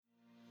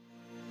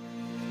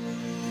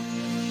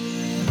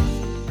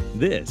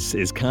This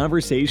is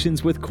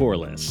Conversations with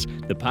Corliss,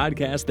 the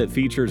podcast that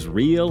features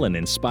real and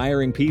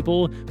inspiring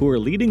people who are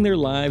leading their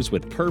lives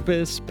with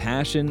purpose,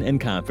 passion, and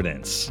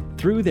confidence.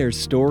 Through their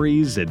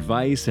stories,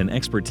 advice, and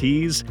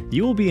expertise,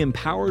 you will be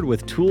empowered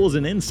with tools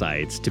and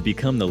insights to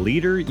become the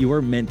leader you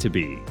are meant to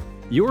be.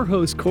 Your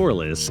host,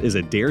 Corliss, is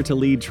a Dare to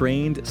Lead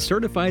trained,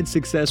 certified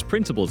success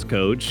principles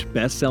coach,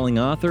 best-selling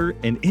author,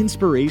 and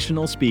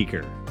inspirational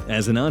speaker.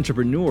 As an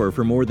entrepreneur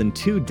for more than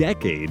 2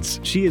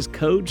 decades, she has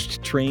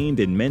coached, trained,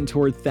 and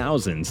mentored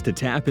thousands to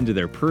tap into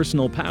their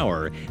personal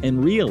power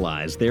and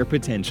realize their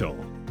potential.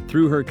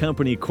 Through her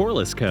company,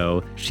 Corliss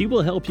Co., she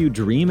will help you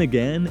dream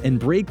again and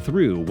break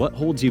through what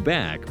holds you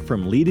back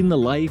from leading the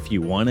life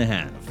you want to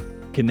have.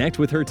 Connect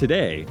with her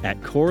today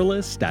at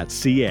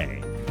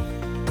corliss.ca.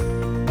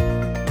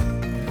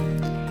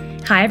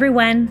 Hi,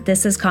 everyone.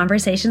 This is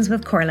Conversations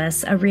with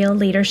Corliss, a real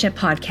leadership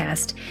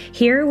podcast.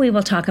 Here we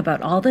will talk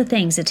about all the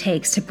things it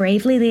takes to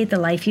bravely lead the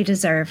life you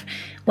deserve.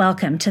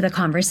 Welcome to the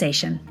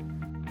conversation.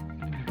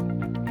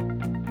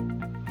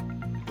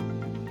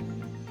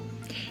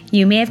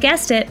 You may have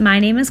guessed it, my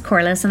name is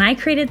Corliss, and I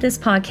created this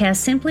podcast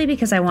simply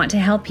because I want to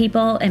help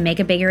people and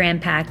make a bigger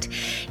impact.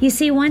 You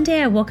see, one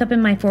day I woke up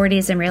in my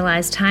 40s and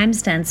realized time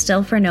stands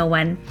still for no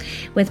one.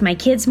 With my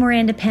kids more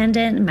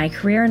independent and my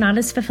career not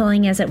as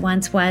fulfilling as it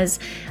once was,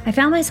 I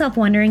found myself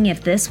wondering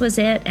if this was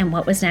it and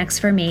what was next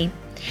for me.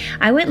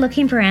 I went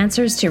looking for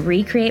answers to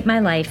recreate my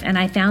life, and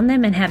I found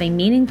them in having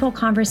meaningful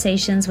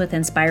conversations with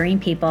inspiring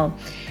people.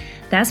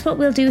 That's what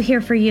we'll do here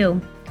for you.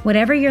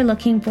 Whatever you're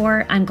looking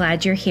for, I'm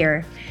glad you're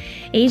here.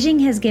 Aging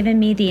has given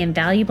me the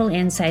invaluable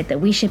insight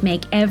that we should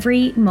make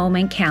every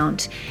moment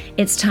count.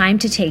 It's time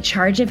to take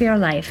charge of your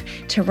life,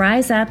 to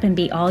rise up and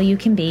be all you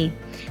can be.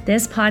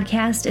 This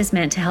podcast is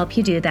meant to help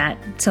you do that,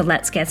 so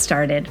let's get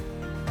started.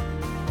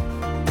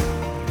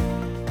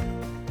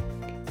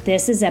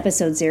 This is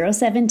episode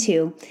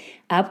 072,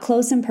 Up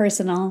Close and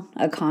Personal,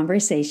 a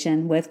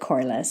conversation with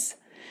Corliss.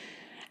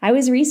 I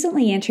was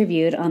recently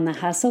interviewed on the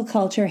Hustle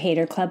Culture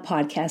Hater Club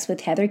podcast with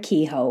Heather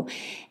Kehoe,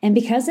 and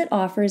because it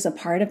offers a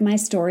part of my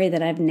story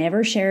that I've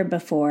never shared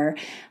before,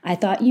 I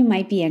thought you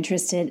might be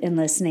interested in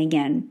listening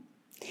in.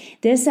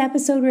 This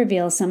episode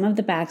reveals some of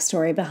the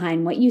backstory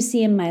behind what you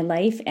see in my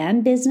life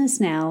and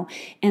business now,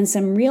 and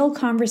some real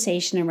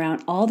conversation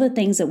around all the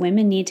things that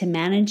women need to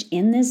manage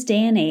in this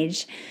day and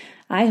age.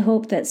 I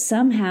hope that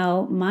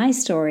somehow my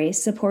story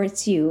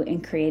supports you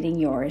in creating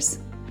yours.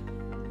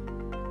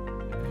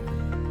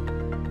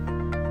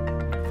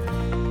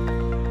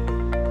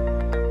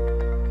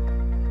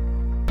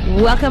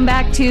 Welcome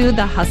back to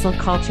the Hustle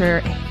Culture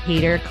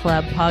Hater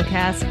Club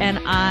podcast. And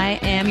I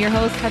am your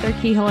host, Heather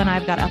Kehoe, and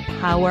I've got a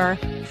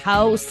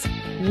powerhouse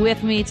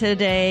with me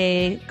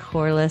today.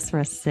 Corliss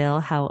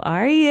Russell, how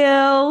are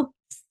you?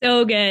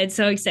 So good.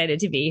 So excited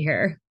to be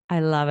here. I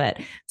love it.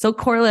 So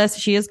Corliss,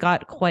 she has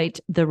got quite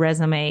the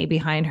resume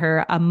behind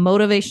her, a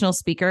motivational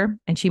speaker,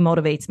 and she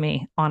motivates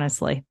me,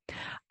 honestly.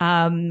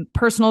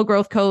 Personal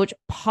growth coach,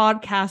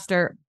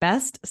 podcaster,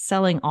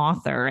 best-selling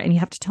author. And you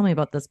have to tell me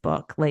about this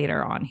book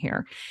later on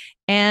here.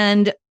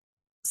 And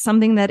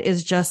something that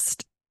is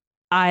just,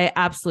 I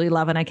absolutely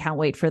love, and I can't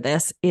wait for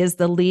this, is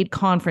the Lead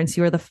Conference.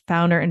 You are the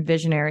founder and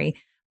visionary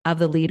of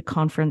the Lead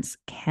Conference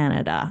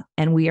Canada.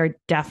 And we are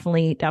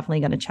definitely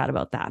going to chat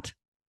about that.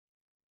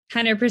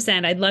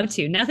 100%. I'd love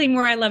to. Nothing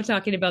more I love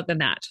talking about than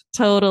that.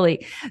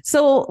 Totally.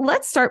 So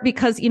let's start,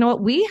 because you know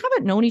what? We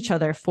haven't known each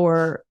other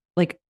for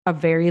like a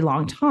very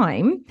long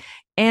time.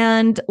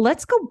 And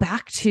let's go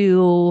back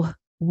to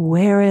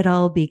where it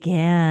all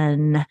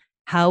began,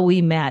 how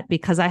we met,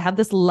 because I have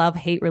this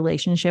love-hate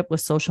relationship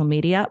with social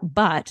media.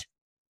 But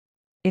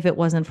if it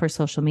wasn't for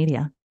social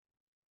media,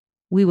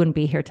 we wouldn't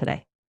be here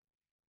today.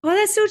 Well,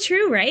 that's so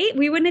true, right?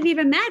 We wouldn't have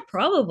even met,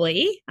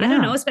 probably. Yeah. I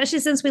don't know, especially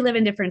since we live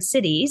in different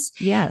cities.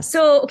 Yes.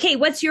 So, okay,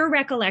 what's your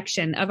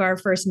recollection of our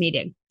first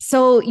meeting?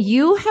 So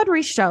you had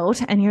reached out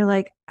and you're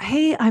like,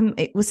 hey,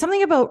 it was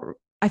something about,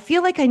 I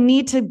feel like I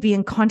need to be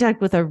in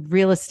contact with a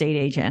real estate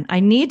agent. I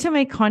need to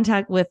make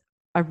contact with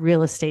a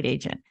real estate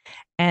agent.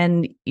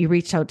 And you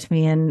reached out to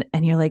me and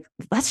you're like,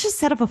 let's just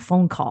set up a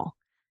phone call.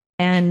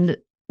 And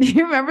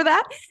you remember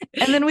that?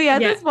 And then we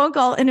had this phone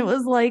call, and it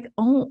was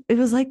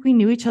like we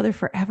knew each other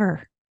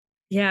forever.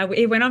 Yeah,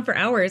 it went on for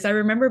hours. I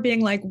remember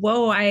being like,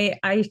 whoa, I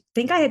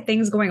think I had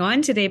things going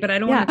on today, but I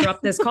don't want to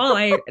drop this call.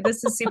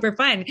 This is super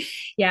fun.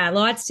 Yeah,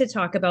 lots to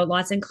talk about,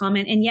 lots in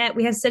common. And yet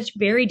we have such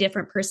very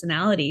different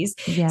personalities.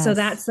 Yes. So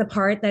that's the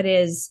part that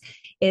is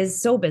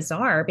so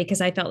bizarre, because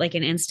I felt like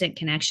an instant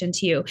connection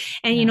to you.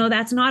 And, you know,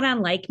 that's not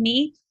unlike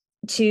me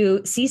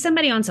to see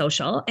somebody on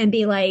social and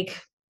be like,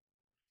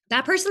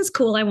 that person's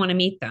cool, I want to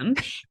meet them.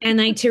 And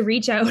like to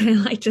reach out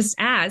and like just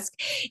ask,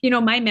 you know,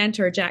 my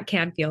mentor, Jack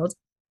Canfield,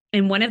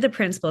 And one of the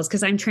principles,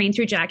 because I'm trained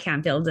through Jack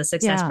Canfield, the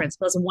success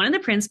principles, and one of the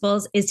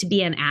principles is to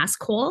be an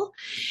ask hole.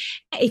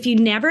 If you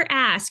never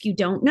ask, you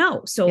don't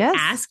know. So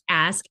ask.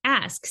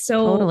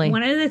 So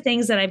one of the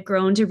things that I've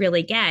grown to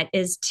really get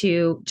is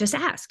to just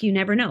ask. You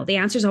never know. The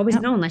answer is always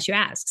no unless you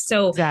ask.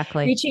 So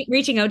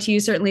reaching out to you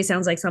certainly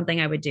sounds like something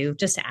I would do,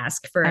 just to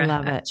ask for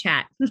a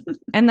chat.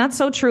 And that's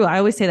so true. I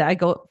always say that. I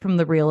go from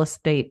the real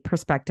estate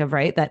perspective,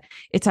 right? That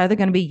it's either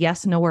going to be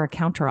yes, no, or a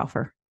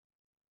counteroffer.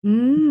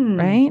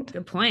 Right.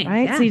 Good point.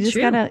 Right. Yeah, so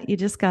you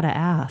just gotta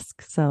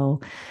ask. So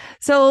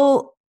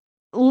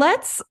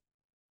let's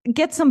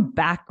get some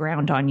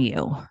background on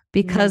you,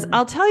 because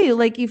I'll tell you,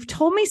 like, you've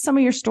told me some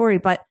of your story,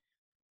 but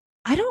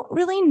I don't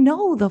really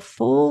know the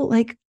full,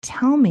 like,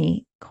 tell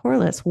me,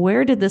 Corliss,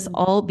 where did this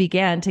all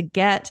begin to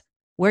get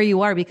where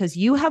you are? Because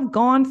you have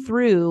gone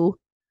through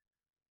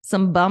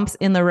some bumps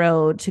in the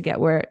road to get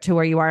where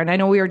you are. And I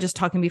know we were just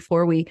talking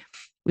before we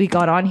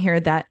got on here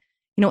that,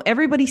 you know,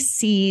 everybody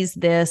sees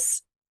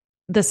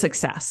the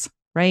success,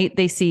 right?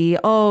 They see,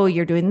 oh,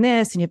 you're doing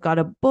this and you've got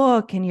a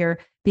book and you're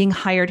being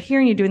hired here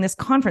and you're doing this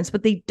conference,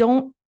 but they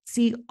don't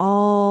see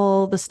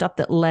all the stuff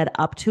that led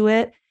up to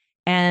it.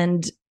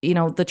 And, you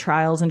know, the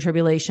trials and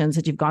tribulations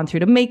that you've gone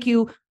through to make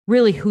you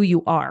really who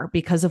you are.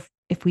 Because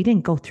if we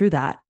didn't go through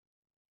that,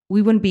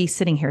 we wouldn't be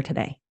sitting here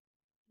today.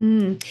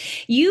 I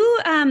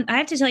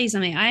have to tell you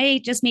something. I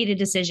just made a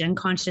decision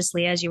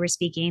consciously as you were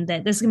speaking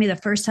that this is going to be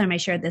the first time I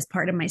shared this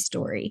part of my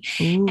story.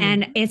 Ooh.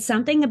 And it's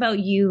something about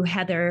you,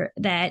 Heather,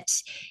 that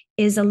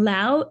is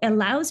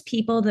allows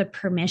people the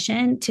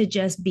permission to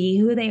just be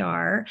who they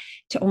are,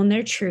 to own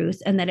their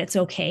truth, and that it's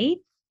okay.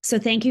 So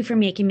thank you for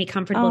making me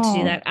comfortable to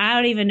do that. I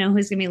don't even know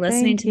who's going to be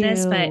listening to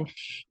this, but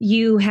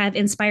you have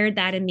inspired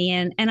that in me,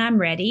 and I'm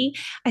ready.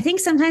 I think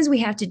sometimes we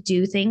have to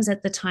do things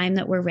at the time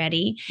that we're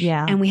ready.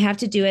 Yeah. And we have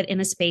to do it in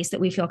a space that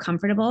we feel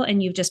comfortable.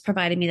 And you've just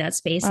provided me that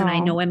space. And I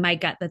know in my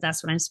gut that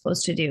that's what I'm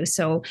supposed to do.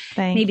 So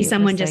maybe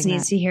someone just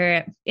needs to hear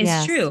it.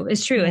 It's true.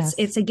 It's true. Yes.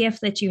 It's a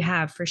gift that you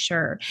have for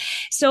sure.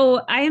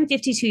 So I am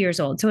 52 years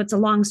old. So it's a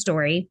long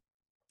story.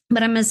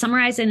 But I'm going to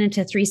summarize it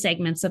into 3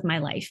 segments of my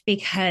life,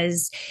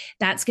 because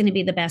that's going to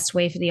be the best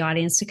way for the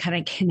audience to kind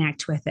of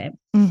connect with it.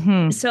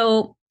 Mm-hmm.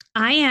 So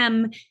I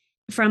am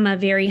from a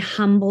very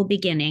humble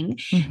beginning.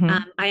 Mm-hmm.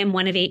 I am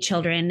one of 8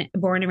 children,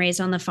 born and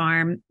raised on the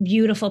farm,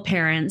 beautiful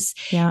parents.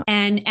 Yeah.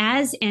 And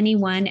as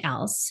anyone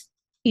else,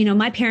 you know,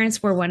 my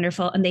parents were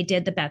wonderful and they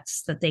did the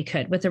best that they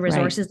could with the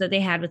resources that they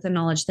had, with the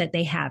knowledge that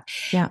they have.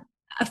 Yeah.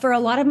 For a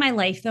lot of my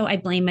life, though, I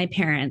blame my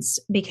parents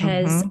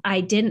because I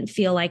didn't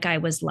feel like I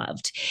was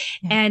loved.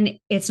 Yeah. And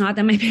it's not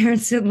that my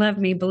parents didn't love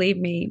me. Believe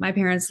me, my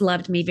parents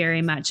loved me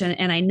very much.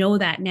 And I know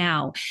that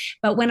now.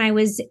 But when I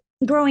was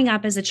growing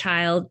up as a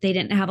child, they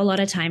didn't have a lot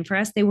of time for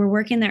us. They were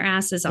working their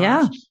asses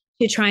off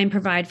to try and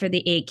provide for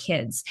the 8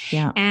 kids.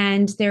 Yeah.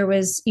 And there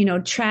was, you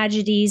know,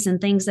 tragedies and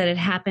things that had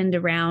happened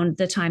around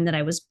the time that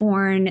I was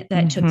born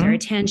that took their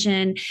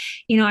attention.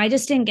 You know, I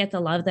just didn't get the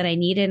love that I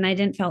needed, and I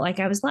didn't feel like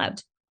I was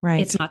loved. Right.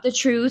 It's not the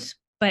truth,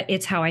 but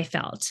it's how I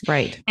felt.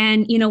 Right.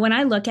 And, you know, when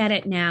I look at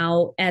it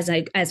now as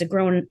a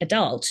grown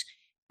adult,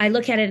 I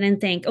look at it and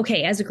think,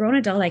 okay, as a grown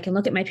adult, I can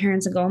look at my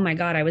parents and go, oh my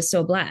God, I was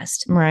so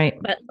blessed. Right.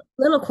 But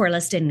little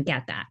Corliss didn't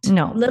get that.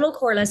 No. Little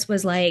Corliss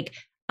was like,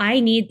 I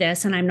need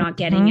this and I'm not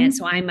getting it.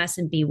 So I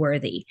mustn't be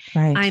worthy.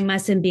 Right. I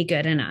mustn't be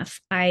good enough.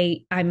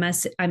 I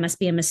must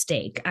be a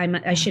mistake.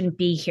 I shouldn't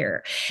be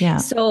here. Yeah.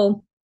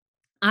 So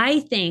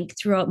I think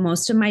throughout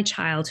most of my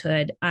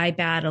childhood, I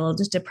battled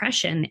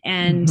depression,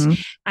 and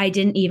I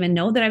didn't even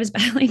know that I was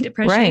battling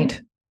depression.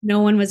 Right.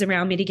 No one was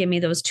around me to give me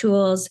those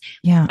tools.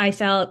 Yeah. I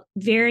felt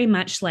very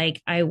much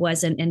like I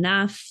wasn't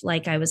enough,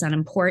 like I was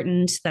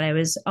unimportant, that I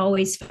was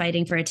always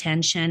fighting for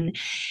attention.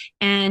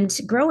 And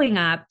growing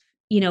up,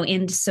 you know,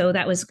 and so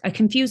that was a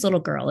confused little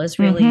girl is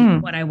really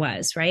what I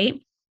was.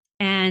 Right.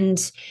 And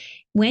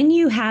when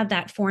you have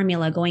that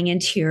formula going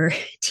into your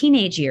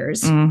teenage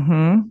years,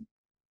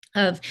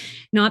 of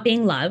not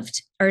being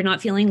loved or not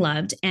feeling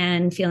loved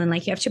and feeling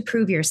like you have to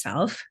prove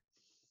yourself.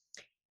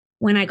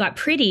 When I got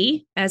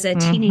pretty as a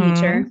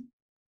teenager,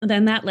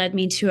 then that led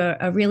me to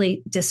a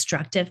really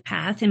destructive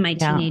path in my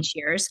teenage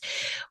years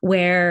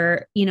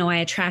where, you know, I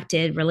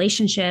attracted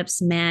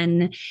relationships,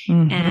 men,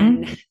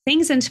 and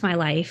things into my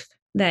life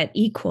that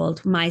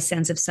equaled my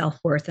sense of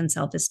self-worth and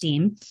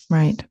self-esteem.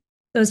 Right.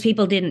 Those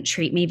people didn't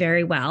treat me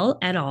very well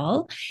at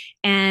all.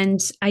 And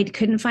I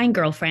couldn't find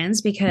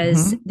girlfriends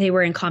because they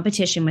were in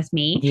competition with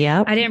me.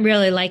 Yep. I didn't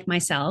really like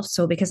myself.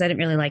 So because I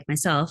didn't really like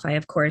myself, I,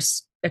 of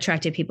course,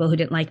 attracted people who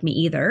didn't like me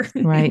either.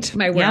 Right. To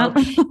my world.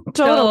 Yep.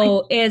 Totally.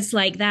 So it's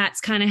like,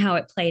 that's kind of how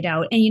it played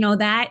out. And, you know,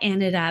 that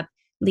ended up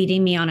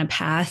leading me on a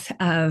path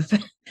of,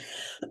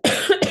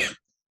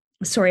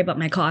 sorry about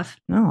my cough.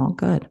 Oh,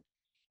 good.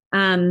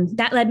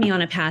 That led me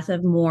on a path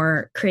of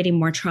creating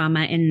more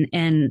trauma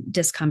and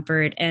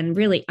discomfort and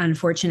really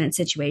unfortunate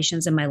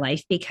situations in my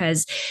life,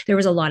 because there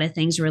was a lot of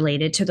things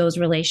related to those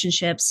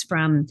relationships,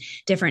 from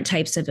different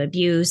types of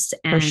abuse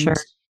and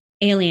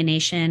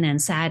alienation and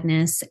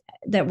sadness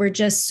that were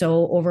just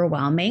so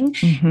overwhelming.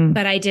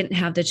 But I didn't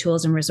have the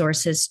tools and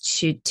resources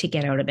to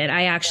get out of it.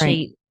 I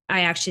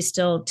I actually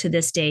still to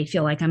this day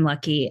feel like I'm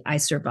lucky I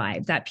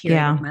survived that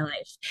period of my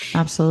life.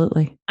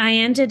 Absolutely. I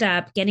ended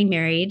up getting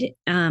married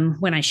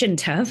when I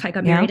shouldn't have. I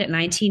got married at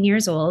 19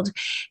 years old,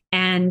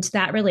 and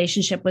that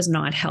relationship was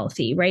not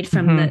healthy right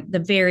from the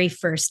very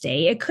first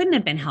day. It couldn't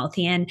have been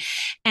healthy.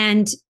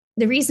 And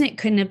the reason it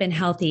couldn't have been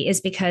healthy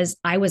is because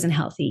I wasn't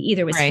healthy.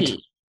 Either was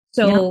he.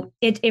 So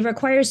it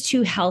requires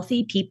two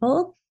healthy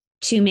people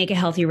to make a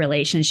healthy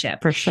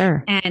relationship. For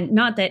sure. And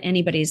not that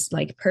anybody's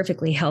like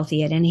perfectly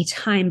healthy at any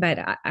time, but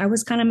I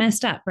was kind of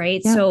messed up,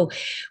 right? Yeah. So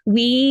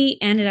we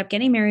ended up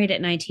getting married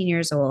at 19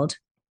 years old,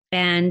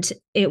 and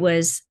it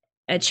was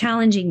a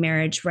challenging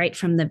marriage right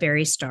from the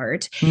very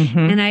start.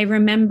 And I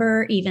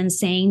remember even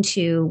saying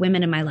to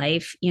women in my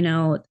life, you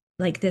know,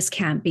 like, this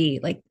can't be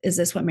like, is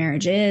this what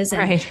marriage is?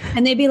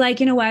 And they'd be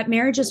like, you know what,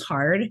 marriage is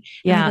hard.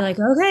 And I'd be like,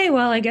 okay,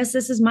 well, I guess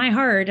this is my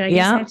heart. I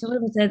guess I have to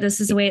live with it. This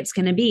is the way it's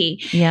going to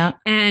be.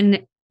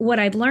 And what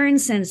I've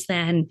learned since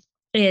then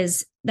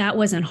is that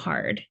wasn't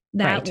hard.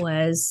 That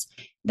was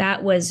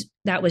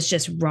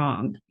just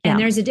wrong. And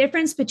there's a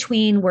difference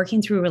between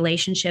working through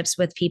relationships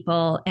with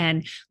people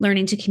and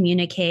learning to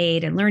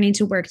communicate and learning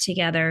to work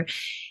together.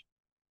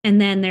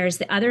 And then there's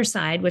the other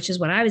side, which is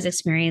what I was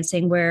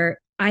experiencing, where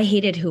I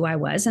hated who I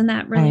was in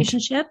that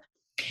relationship.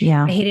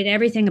 I hated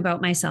everything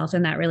about myself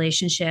in that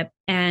relationship.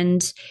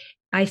 And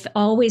I've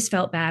always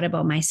felt bad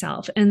about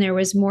myself. And there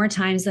was more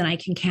times than I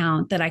can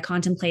count that I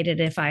contemplated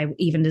if I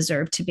even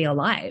deserved to be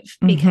alive,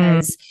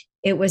 because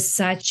it was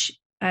such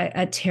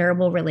a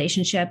terrible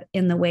relationship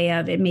in the way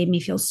of, it made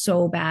me feel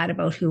so bad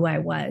about who I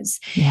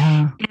was.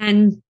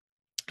 And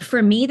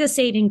for me, the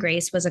saving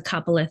grace was a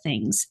couple of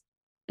things.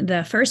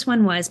 The first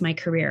one was my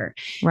career.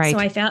 So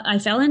I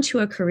fell into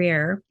a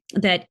career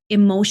that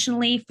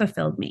emotionally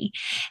fulfilled me.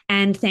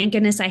 And thank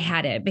goodness I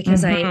had it,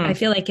 because I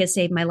feel like it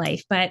saved my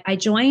life. But I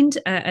joined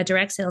a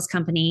direct sales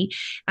company.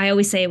 I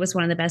always say it was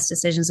one of the best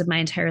decisions of my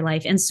entire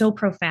life, and so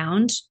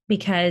profound,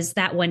 because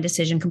that one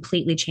decision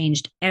completely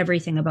changed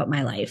everything about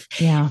my life.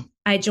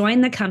 I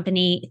joined the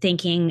company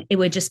thinking it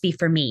would just be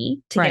for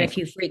me to get a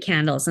few free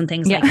candles and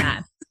things like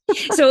that.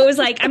 So it was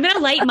like, I'm going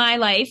to light my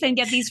life and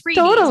get these freebies.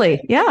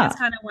 Totally. Yeah. That's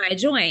kind of why I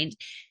joined.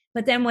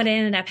 But then what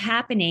ended up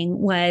happening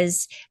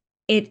was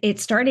it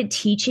started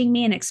teaching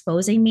me and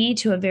exposing me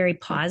to a very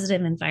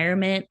positive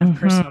environment of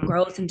personal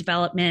growth and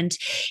development.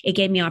 It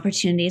gave me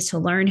opportunities to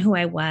learn who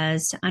I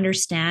was, to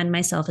understand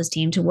my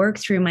self-esteem, to work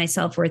through my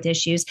self-worth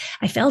issues.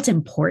 I felt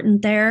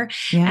important there.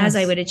 As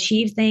I would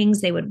achieve things,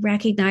 they would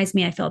recognize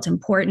me. I felt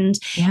important.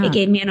 It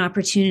gave me an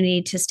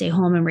opportunity to stay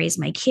home and raise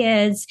my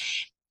kids.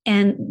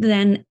 And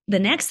then the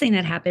next thing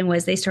that happened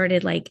was they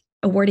started like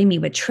awarding me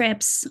with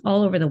trips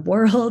all over the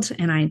world.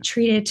 And I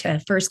treated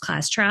to first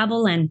class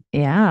travel and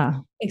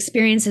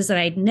experiences that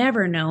I'd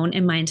never known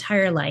in my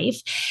entire life.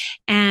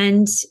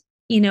 And,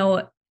 you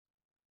know,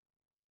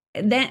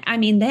 then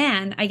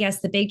I guess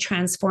the big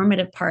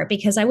transformative part,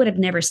 because I would have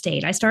never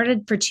stayed. I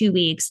started for 2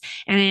 weeks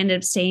and I ended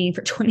up staying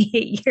for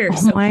 28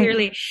 years. So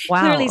clearly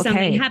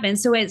something happened.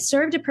 So it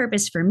served a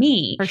purpose for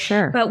me. For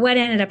sure. But what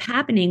ended up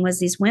happening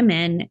was these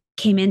women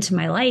came into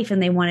my life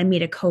and they wanted me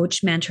to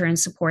coach, mentor, and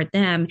support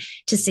them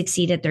to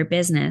succeed at their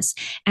business.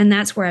 And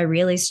that's where I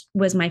really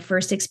was my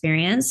first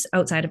experience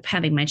outside of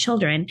having my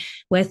children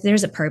with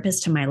there's a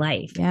purpose to my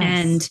life.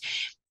 And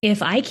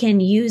if I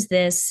can use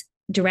this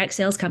direct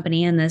sales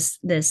company and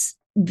this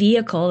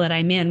vehicle that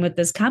I'm in with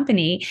this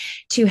company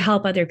to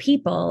help other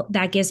people,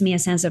 that gives me a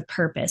sense of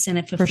purpose and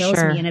it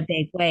fulfills me in a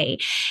big way.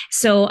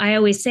 So I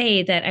always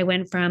say that I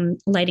went from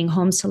lighting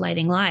homes to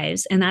lighting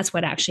lives. And that's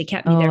what actually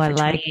kept me there for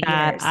 28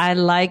 years. I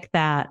like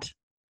that.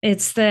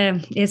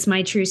 It's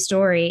my true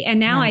story. And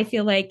now I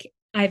feel like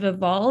I've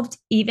evolved,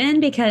 even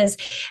because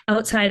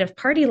outside of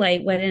Party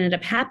Light, what ended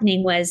up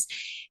happening was,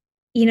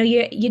 you know,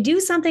 you do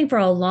something for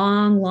a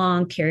long,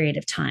 long period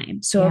of time.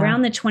 So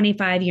around the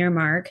 25-year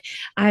mark,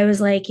 I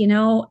was like, you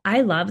know, I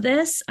love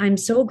this. I'm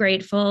so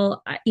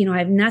grateful. You know, I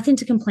have nothing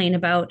to complain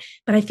about,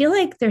 but I feel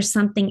like there's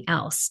something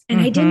else. And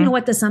I didn't know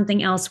what the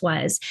something else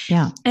was.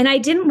 And I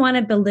didn't want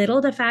to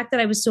belittle the fact that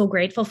I was so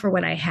grateful for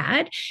what I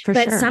had,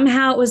 but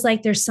somehow it was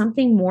like, there's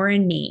something more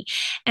in me.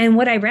 And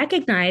what I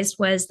recognized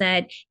was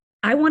that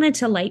I wanted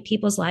to light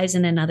people's lives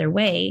in another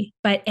way.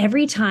 But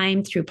every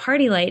time through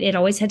Party Light, it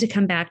always had to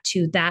come back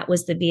to that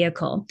was the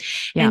vehicle.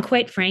 And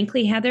quite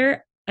frankly,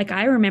 Heather, like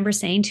I remember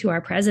saying to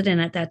our president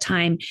at that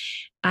time,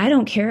 I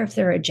don't care if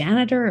they're a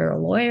janitor or a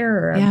lawyer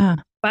or a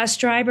bus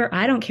driver.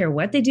 I don't care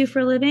what they do for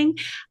a living.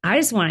 I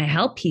just want to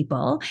help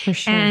people.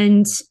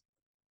 And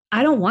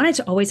I don't want it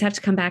to always have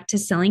to come back to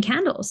selling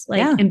candles,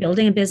 and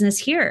building a business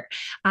here.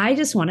 I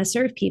just want to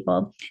serve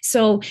people.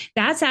 So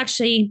that's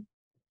actually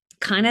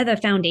kind of the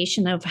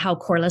foundation of how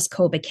Corliss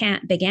Co.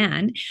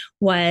 began,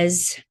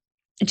 was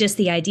just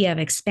the idea of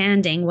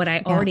expanding what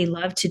I already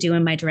loved to do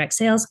in my direct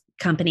sales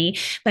company,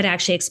 but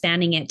actually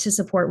expanding it to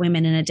support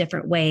women in a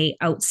different way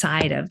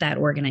outside of that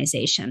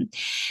organization.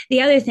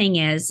 The other thing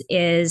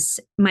is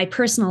my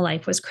personal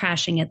life was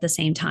crashing at the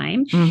same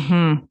time,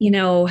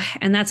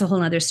 and that's a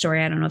whole other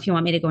story. I don't know if you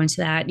want me to go into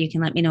that. You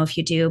can let me know if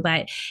you do,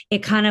 but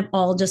it kind of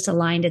all just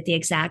aligned at the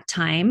exact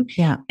time.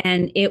 Yeah.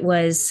 And it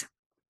was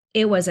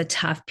a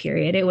tough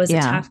period. It was a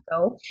tough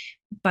go,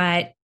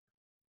 but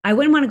I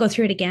wouldn't want to go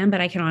through it again,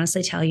 but I can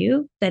honestly tell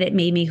you that it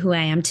made me who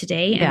I am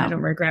today. And I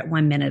don't regret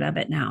 1 minute of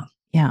it now.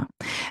 Yeah.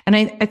 And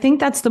I think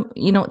that's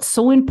it's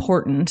so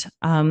important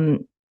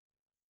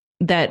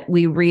that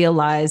we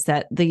realize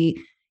that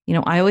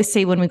I always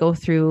say when we go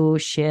through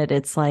shit,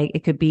 it's like,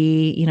 it could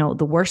be,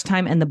 the worst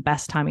time and the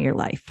best time of your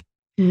life,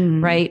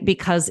 right?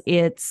 Because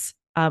it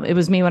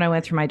was me when I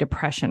went through my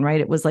depression,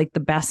 right? It was like the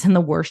best and the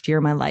worst year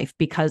of my life,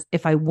 because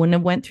if I wouldn't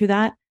have went through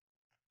that,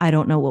 I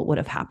don't know what would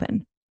have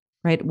happened,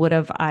 right? Would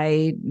have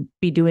I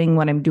be doing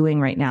what I'm doing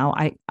right now?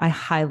 I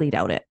highly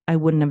doubt it. I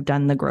wouldn't have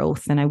done the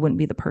growth and I wouldn't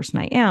be the person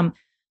I am.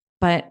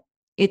 But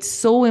it's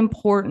so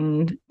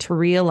important to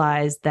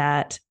realize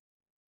that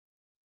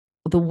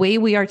the way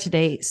we are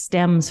today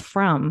stems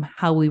from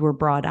how we were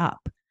brought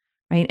up,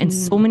 right? And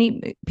so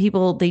many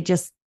people,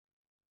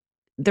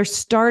 they're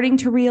starting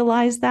to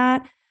realize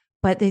that,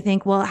 but they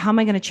think, well, how am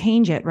I going to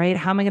change it, right?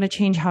 How am I going to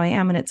change how I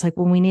am? And it's like,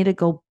 well, we need to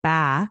go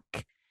back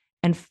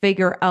and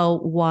figure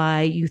out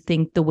why you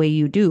think the way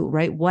you do,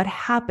 right? What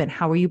happened?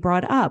 How were you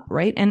brought up,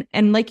 right?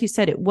 And like you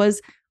said, it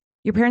was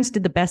your parents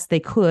did the best they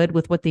could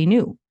with what they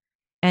knew.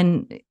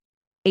 And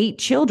 8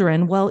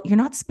 children, well, you're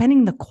not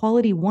spending the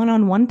quality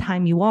one-on-one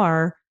time you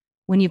are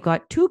when you've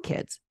got 2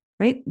 kids,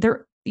 right?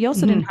 You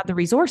also didn't have the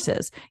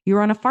resources. You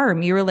were on a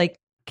farm. You were like,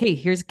 okay,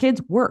 here's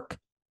kids, work,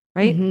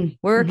 right?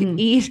 Work,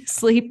 eat,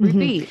 sleep,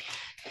 repeat.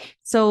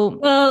 So,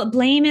 well,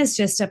 blame is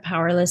just a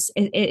powerless.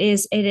 It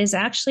is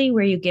actually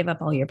where you give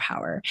up all your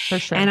power. For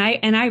sure. And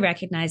I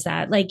recognize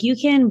that. Like, you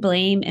can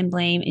blame and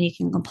you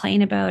can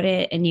complain about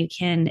it and you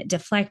can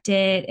deflect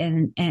it.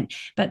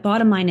 But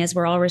bottom line is,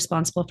 we're all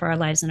responsible for our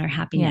lives and our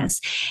happiness.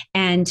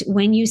 Yeah. And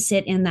when you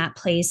sit in that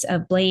place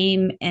of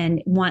blame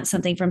and want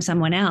something from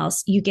someone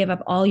else, you give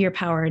up all your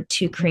power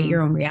to create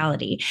your own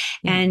reality.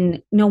 Yeah.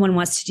 And no one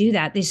wants to do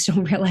that. They just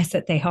don't realize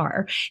that they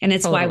are. And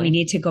it's why we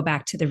need to go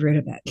back to the root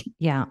of it.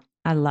 Yeah.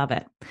 I love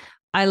it.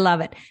 I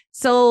love it.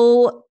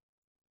 So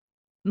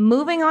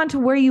moving on to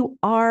where you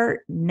are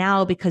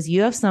now, because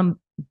you have some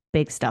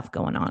big stuff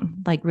going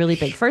on, like really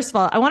big. First of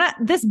all,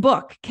 this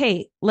book,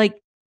 Kate,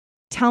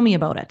 tell me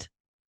about it.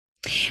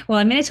 Well,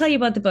 I'm going to tell you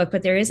about the book,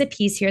 but there is a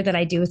piece here that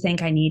I do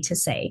think I need to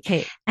say.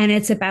 Okay. And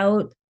it's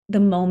about the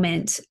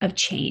moment of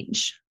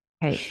change.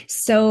 Okay.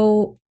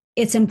 So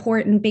it's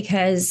important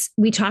because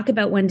we talk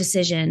about one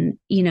decision,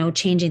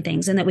 changing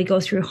things, and that we go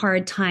through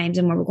hard times.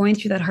 And when we're going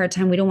through that hard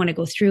time, we don't want to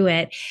go through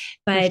it,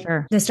 but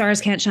the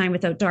stars can't shine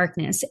without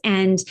darkness.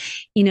 And,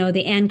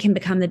 the end can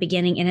become the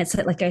beginning. And it's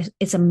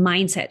it's a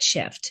mindset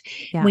shift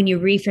when you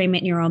reframe it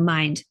in your own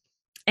mind.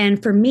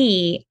 And for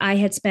me, I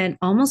had spent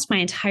almost my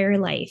entire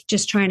life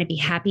just trying to be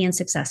happy and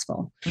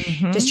successful,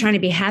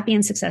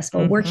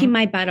 working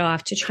my butt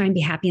off to try and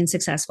be happy and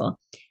successful,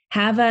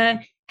 have a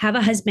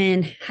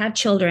husband, have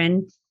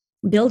children,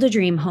 build a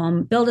dream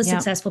home, build a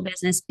successful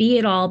business, be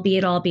it all.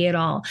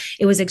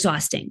 It was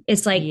exhausting.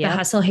 It's like the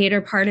hustle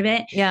hater part of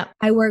it. Yeah.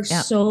 I worked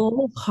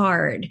so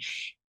hard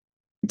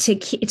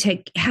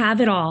to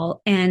have it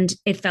all, and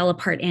it fell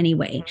apart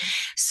anyway.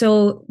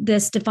 So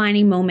this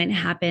defining moment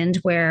happened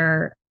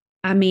where,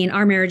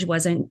 our marriage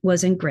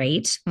wasn't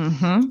great.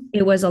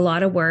 It was a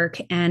lot of work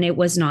and it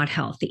was not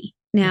healthy.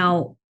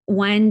 Now,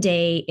 one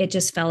day it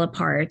just fell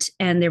apart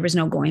and there was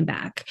no going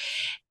back.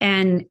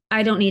 And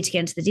I don't need to get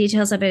into the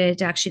details of it.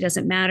 It actually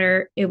doesn't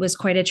matter. It was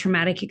quite a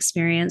traumatic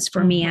experience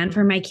for me and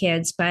for my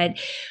kids. But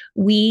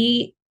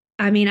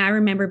I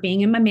remember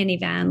being in my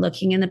minivan,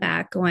 looking in the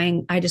back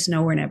going, I just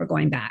know we're never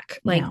going back.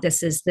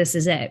 This is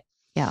it.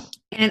 Yeah.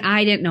 And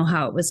I didn't know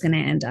how it was going to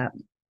end up.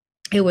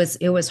 It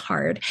was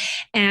hard.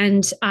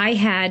 And I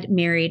had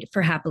married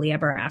for happily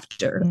ever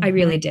after. I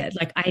really did.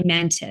 I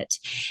meant it.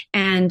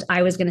 And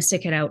I was going to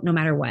stick it out no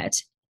matter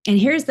what. And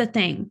here's the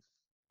thing.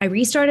 I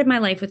restarted my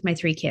life with my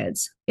 3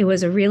 kids. It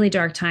was a really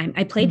dark time.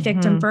 I played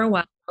victim for a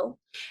while.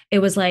 It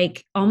was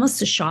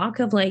almost a shock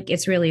of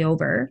it's really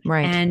over.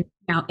 Right. And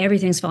now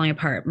everything's falling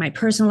apart. My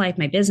personal life,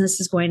 my business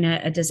is going to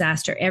a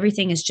disaster.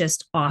 Everything is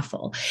just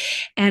awful.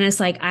 And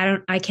it's I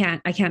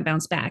can't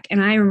bounce back.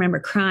 And I remember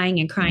crying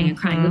and crying and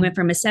crying. We went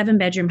from a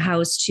 7-bedroom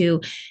house to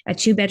a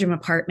 2-bedroom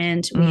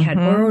apartment. We had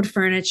borrowed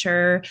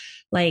furniture,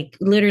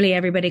 literally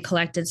everybody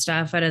collected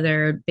stuff out of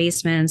their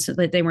basements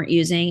that they weren't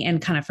using and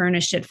kind of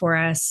furnished it for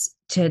us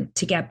to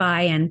get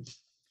by. And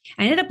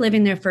I ended up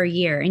living there for a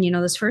year. And,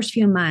 those first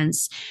few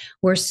months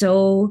were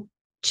so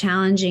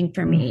challenging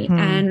for me.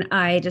 And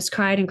I just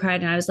cried and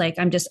cried. And I was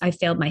I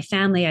failed my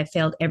family. I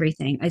failed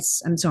everything.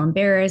 I'm so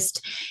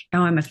embarrassed.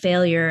 Now I'm a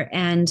failure.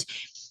 And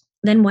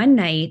then one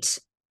night,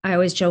 I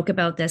always joke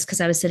about this because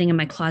I was sitting in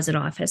my closet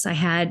office. I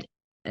had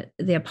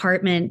the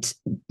apartment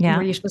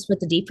where you're supposed to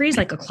put the deep freeze,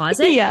 like a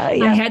closet.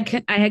 I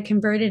had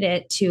converted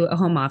it to a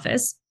home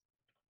office.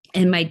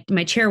 And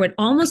my chair would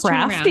almost turn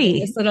around in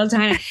this little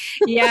tiny.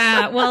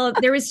 Yeah. Well,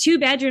 there was 2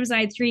 bedrooms. And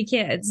I had 3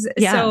 kids.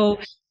 Yeah. So,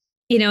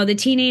 the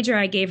teenager,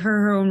 I gave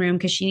her own room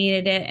because she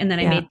needed it. And then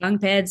I made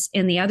bunk beds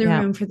in the other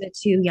room for the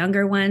 2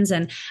 younger ones.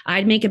 And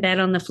I'd make a bed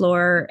on the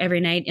floor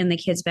every night in the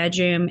kids'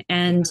 bedroom.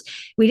 And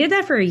we did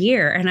that for a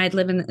year. And I'd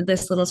live in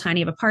this little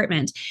tiny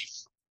apartment.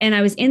 And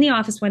I was in the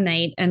office one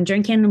night and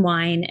drinking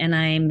wine, and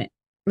I'm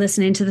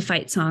listening to the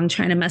fight song,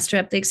 trying to muster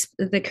up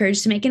the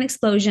courage to make an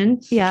explosion.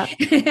 Yeah.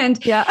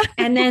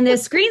 And then the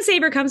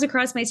screensaver comes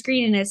across my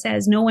screen and it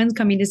says, "No one's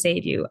coming to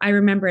save you." I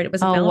remember it. It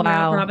was a Mel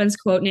Robbins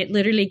quote, and it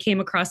literally came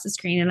across the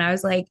screen. And I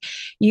was like,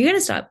 you got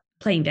to stop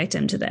playing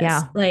victim to this.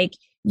 Yeah. Like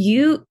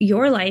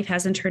your life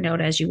hasn't turned out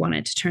as you wanted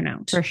it to turn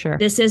out. For sure.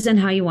 This isn't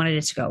how you wanted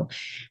it to go.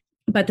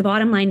 But the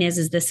bottom line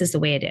is this is the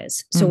way it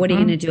is. So what are you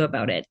going to do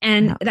about it?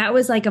 And that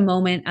was like a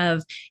moment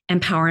of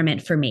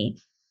empowerment for me.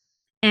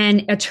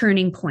 And a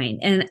turning point.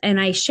 And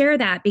I share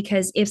that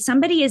because if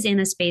somebody is in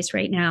a space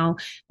right now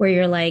where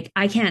you're like,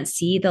 I can't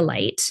see the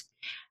light,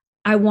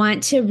 I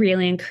want to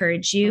really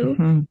encourage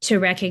you to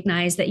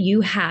recognize that you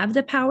have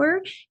the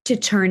power to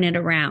turn it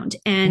around.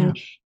 And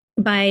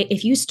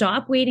if you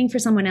stop waiting for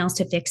someone else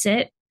to fix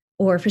it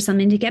or for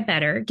something to get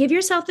better, give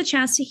yourself the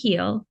chance to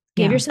heal.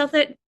 Give yourself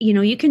that,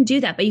 you can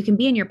do that, but you can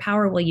be in your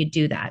power while you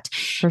do that.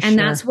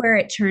 That's where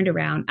it turned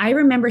around. I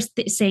remember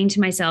saying to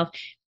myself,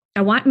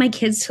 I want my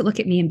kids to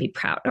look at me and be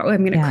proud. Oh,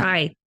 I'm going to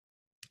cry.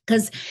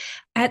 Because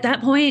at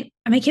that point,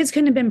 my kids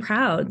couldn't have been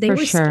proud. They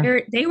were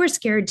scared. They were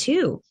scared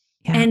too.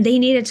 Yeah. And they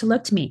needed to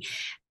look to me.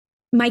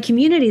 My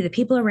community, the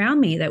people around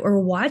me that were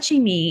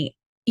watching me,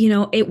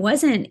 it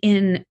wasn't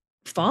in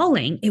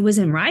falling. It was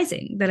in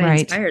rising that I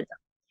inspired them.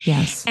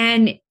 Yes.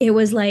 And it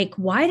was like,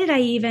 I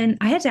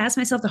had to ask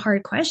myself the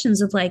hard questions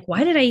of like,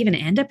 why did I even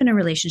end up in a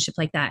relationship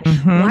like that?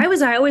 Why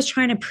was I always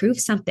trying to prove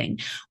something?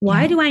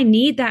 Why do I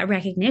need that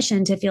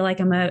recognition to feel like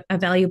I'm a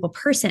valuable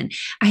person?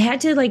 I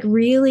had to like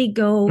really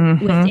go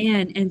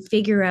within and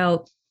figure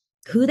out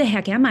who the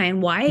heck am I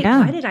and why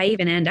did I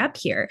even end up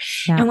here?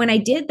 Yeah. And when I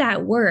did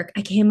that work,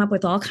 I came up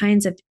with all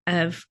kinds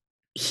of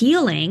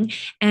healing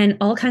and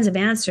all kinds of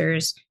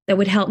answers that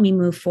would help me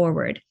move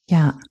forward.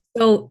 Yeah.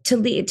 So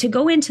to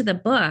go into the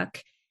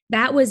book,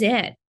 that was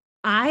it.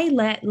 I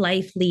let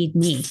life lead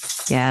me.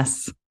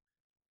 Yes.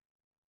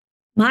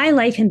 My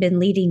life had been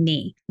leading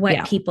me.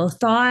 What people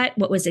thought,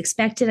 what was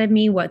expected of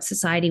me, what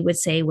society would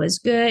say was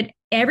good.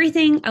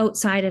 Everything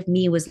outside of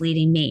me was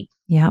leading me.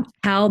 Yeah.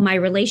 How my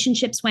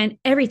relationships went,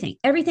 everything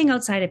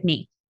outside of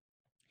me.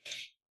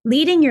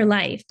 Leading your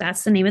life,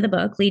 that's the name of the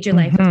book, Lead Your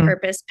Life with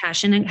Purpose,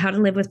 Passion, and How to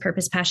Live with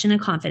Purpose, Passion,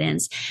 and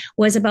Confidence,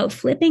 was about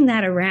flipping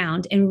that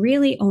around and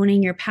really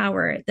owning your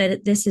power,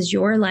 that this is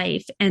your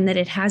life and that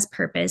it has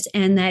purpose.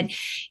 And that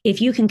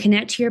if you can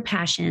connect to your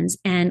passions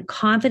and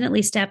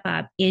confidently step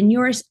up in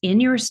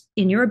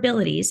your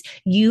abilities,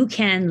 you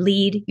can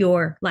lead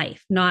your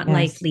life, not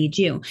life lead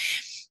you.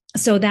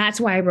 So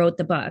that's why I wrote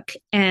the book.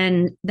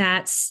 And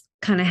that's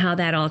kind of how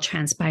that all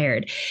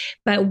transpired.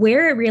 But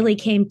where it really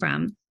came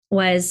from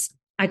was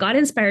I got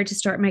inspired to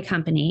start my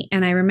company.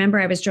 And I remember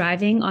I was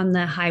driving on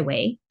the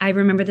highway. I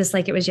remember this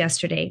like it was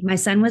yesterday. My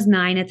son was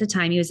 9 at the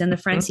time. He was in the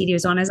front seat. He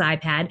was on his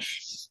iPad.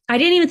 I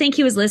didn't even think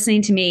he was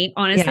listening to me.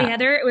 Honestly,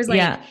 Heather, it was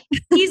like,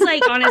 he's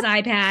like on his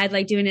iPad,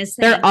 like doing his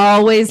thing. They're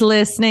always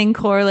listening,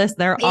 Corliss.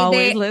 They're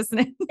always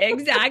listening.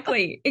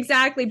 Exactly.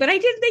 But I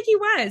didn't think he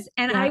was.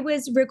 And I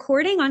was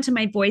recording onto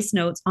my voice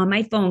notes on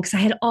my phone because I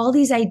had all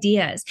these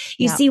ideas.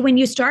 You see, when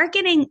you start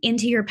getting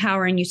into your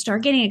power and you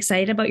start getting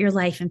excited about your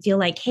life and feel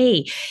like,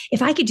 hey,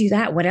 if I could do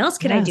that, what else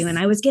could I do? And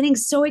I was getting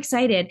so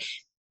excited.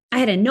 I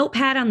had a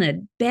notepad on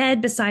the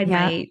bed beside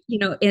my,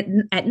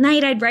 at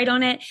night I'd write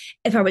on it.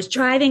 If I was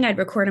driving, I'd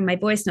record on my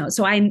voice note.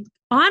 So I'm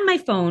on my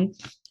phone,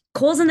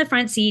 Cole's in the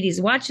front seat,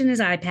 he's watching his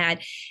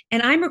iPad,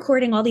 and I'm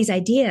recording all these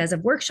ideas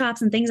of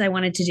workshops and things I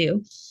wanted to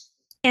do.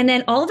 And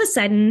then all of a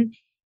sudden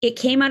it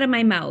came out of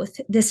my mouth,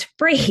 this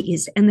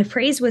phrase, and the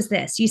phrase was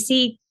this. You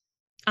see,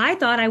 I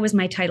thought I was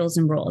my titles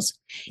and roles.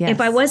 Yes.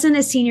 If I wasn't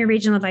a senior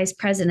regional vice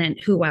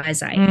president, who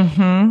was I?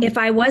 If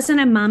I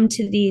wasn't a mom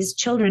to these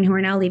children who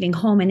are now leaving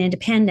home and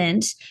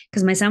independent,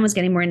 because my son was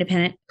getting more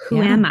independent,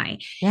 who am I?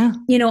 Yeah.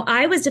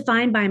 I was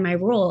defined by my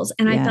roles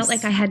and I felt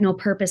like I had no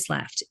purpose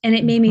left. And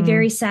it made me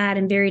very sad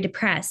and very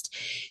depressed.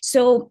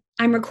 So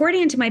I'm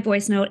recording into my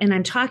voice note and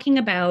I'm talking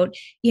about,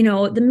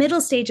 the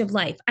middle stage of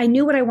life. I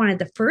knew what I wanted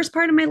the first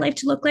part of my life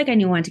to look like. I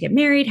knew I wanted to get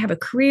married, have a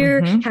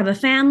career, have a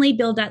family,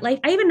 build that life.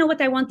 I even know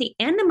what I want the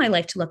end of my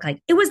life to look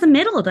like. It was the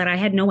middle that I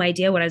had no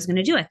idea what I was going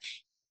to do with.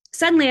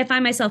 Suddenly I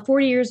find myself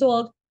 40 years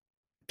old,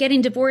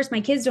 getting divorced.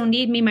 My kids don't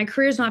need me. My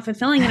career's not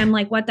fulfilling. And I'm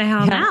like, what the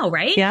hell now?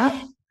 Right? Yeah.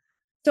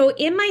 So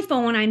in my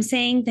phone, I'm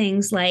saying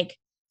things like,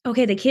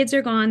 okay, the kids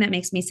are gone. That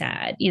makes me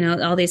sad.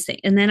 All these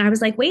things. And then I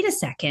was like, wait a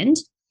second.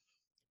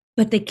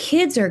 But the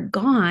kids are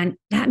gone.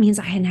 That means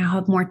I now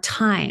have more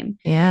time.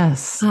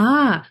 Yes.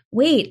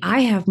 Wait,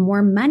 I have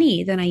more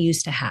money than I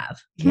used to have.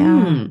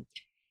 Yeah.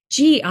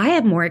 gee, I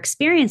have more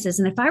experiences.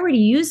 And if I were to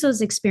use those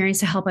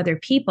experiences to help other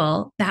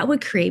people, that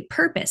would create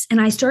purpose.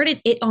 And I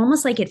started it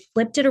almost like it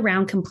flipped it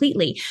around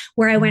completely,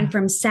 where I went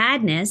from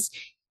sadness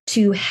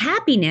to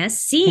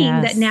happiness,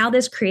 seeing that now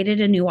this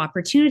created a new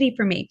opportunity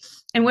for me.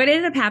 And what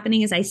ended up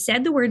happening is I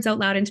said the words out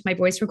loud into my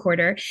voice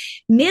recorder,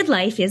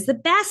 midlife is the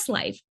best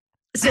life.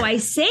 So I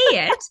say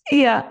it.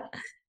 Yeah.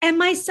 And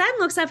my son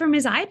looks up from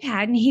his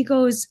iPad and he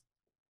goes,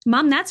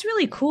 Mom, that's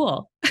really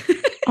cool.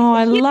 Oh,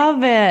 I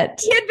love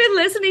it. He had been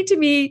listening to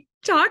me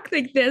talk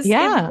like this in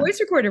the voice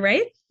recorder,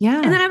 right?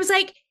 Yeah. And then I was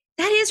like,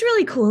 that is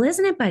really cool,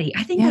 isn't it, buddy?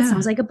 I think that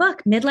sounds like a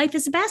book. Midlife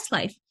is the best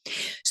life.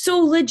 So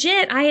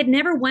legit, I had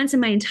never once in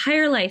my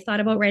entire life thought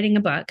about writing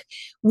a book.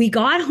 We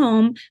got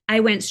home. I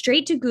went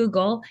straight to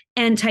Google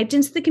and typed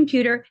into the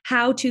computer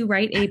how to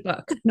write a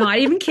book. Not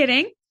even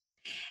kidding.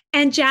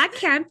 And Jack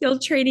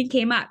Canfield training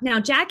came up. Now,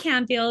 Jack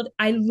Canfield,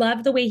 I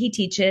love the way he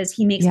teaches.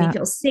 He makes me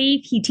feel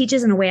safe. He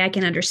teaches in a way I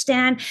can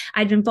understand.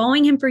 I'd been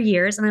following him for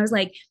years. And I was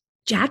like,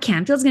 Jack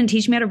Canfield's going to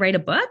teach me how to write a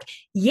book?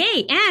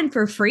 Yay. And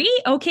for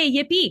free? Okay,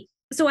 yippee.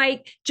 So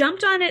I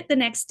jumped on it the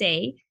next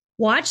day,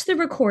 watched the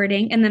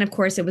recording. And then, of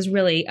course, it was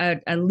really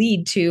a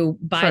lead to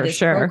buy this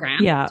program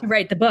to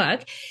write the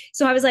book.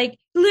 So I was like,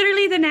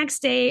 literally the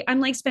next day, I'm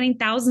like spending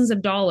thousands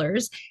of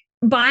dollars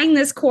buying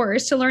this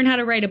course to learn how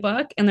to write a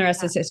book, and the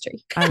rest is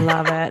history. I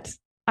love it.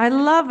 I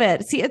love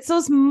it. See, it's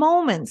those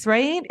moments,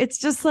 right? It's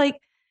just like,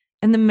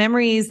 and the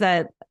memories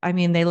that, I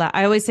mean,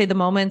 I always say the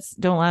moments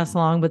don't last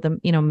long, but the,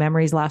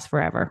 memories last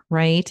forever.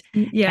 Right.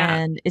 Yeah.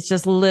 And it's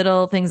just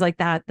little things like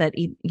that,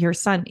 your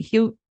son,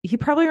 he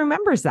probably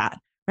remembers that.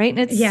 Right. And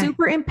it's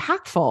super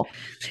impactful.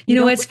 You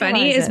know, what's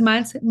funny is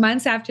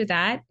months after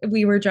that,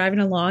 we were driving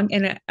along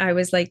and I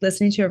was like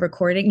listening to a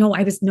recording.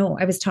 I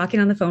was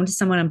talking on the phone to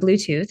someone on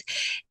Bluetooth,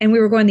 and we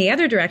were going the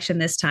other direction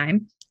this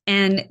time.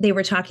 And they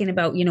were talking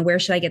about, where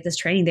should I get this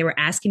training? They were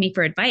asking me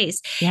for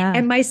advice. Yeah.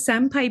 And my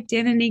son piped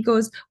in and he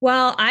goes,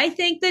 well, I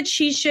think that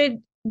she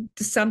should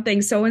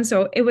something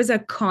so-and-so. It was a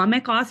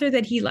comic author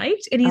that he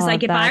liked. And he's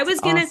like, if I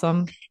was going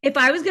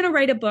to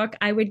write a book,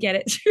 I would get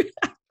it through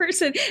that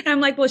person. And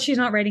I'm like, well, she's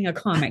not writing a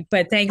comic,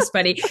 but thanks,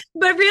 buddy.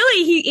 But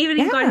really,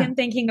 he got him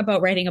thinking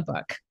about writing a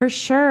book. For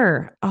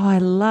sure. Oh, I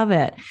love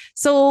it.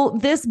 So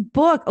this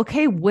book,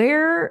 okay,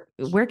 where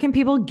can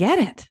people get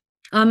it?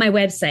 On my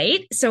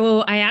website.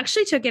 So I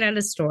actually took it out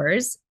of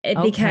stores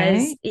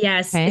because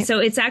so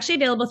it's actually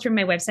available through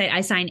my website.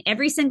 I sign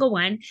every single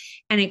one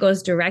and it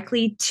goes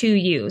directly to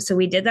you. So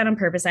we did that on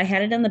purpose. I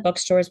had it in the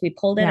bookstores. We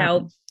pulled it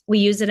out. We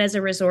use it as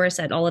a resource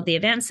at all of the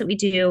events that we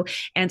do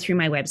and through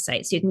my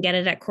website. So you can get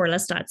it at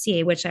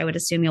corliss.ca, which I would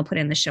assume you'll put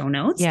in the show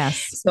notes.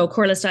 Yes. So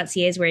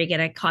corliss.ca is where you get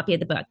a copy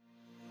of the book.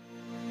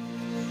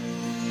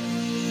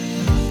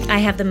 I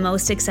have the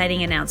most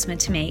exciting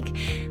announcement to make.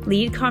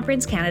 Lead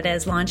Conference Canada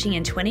is launching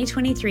in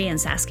 2023 in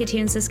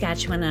Saskatoon,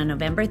 Saskatchewan on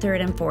November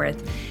 3rd and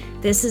 4th.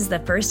 This is the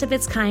first of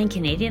its kind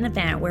Canadian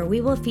event where we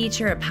will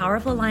feature a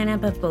powerful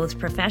lineup of both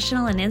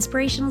professional and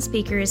inspirational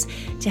speakers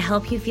to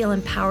help you feel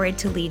empowered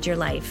to lead your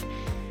life.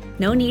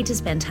 No need to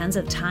spend tons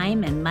of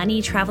time and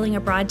money traveling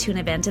abroad to an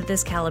event of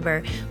this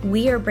caliber.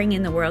 We are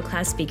bringing the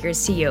world-class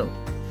speakers to you.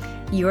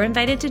 You're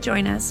invited to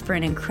join us for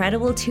an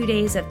incredible 2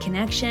 days of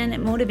connection,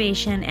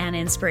 motivation, and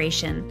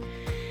inspiration.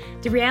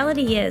 The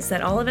reality is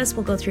that all of us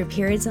will go through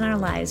periods in our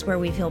lives where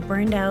we feel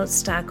burned out,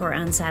 stuck, or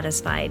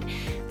unsatisfied.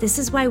 This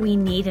is why we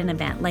need an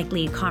event like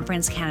Lead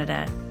Conference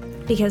Canada.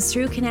 Because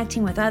through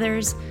connecting with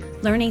others,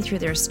 learning through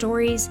their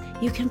stories,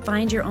 you can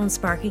find your own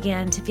spark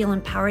again to feel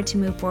empowered to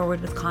move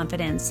forward with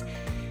confidence.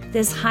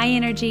 This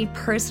high-energy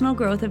personal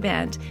growth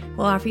event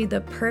will offer you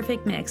the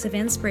perfect mix of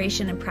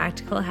inspiration and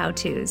practical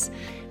how-tos.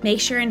 Make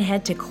sure and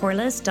head to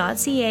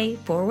corliss.ca/lead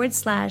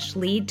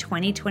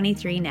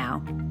 2023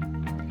 now.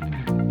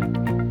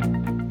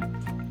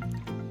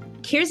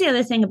 Here's the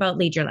other thing about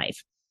Lead Your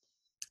Life.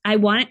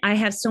 I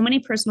have so many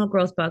personal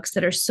growth books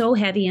that are so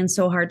heavy and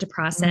so hard to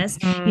process.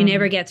 Mm-hmm. You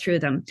never get through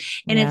them.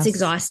 And it's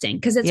exhausting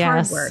because it's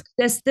hard work.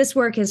 This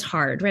work is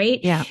hard, right?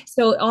 Yeah.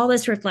 So all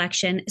this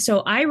reflection. So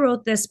I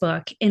wrote this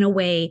book in a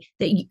way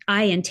that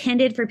I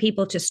intended for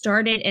people to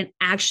start it and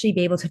actually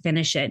be able to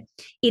finish it.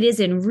 It is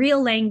in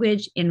real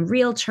language, in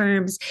real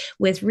terms,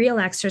 with real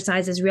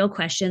exercises, real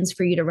questions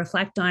for you to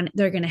reflect on.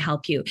 They're going to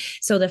help you.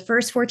 So the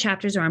first 4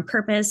 chapters are on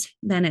purpose.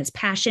 Then it's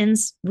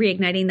passions,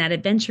 reigniting that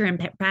adventure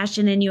and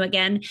passion in you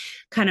again.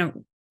 Kind of,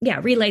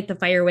 relight the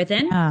fire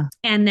within. Yeah.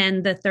 And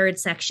then the third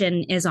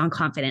section is on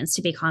confidence,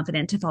 to be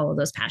confident, to follow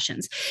those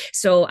passions.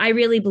 So I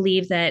really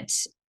believe that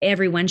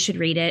everyone should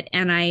read it.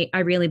 And I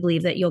really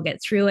believe that you'll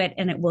get through it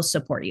and it will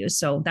support you.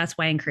 So that's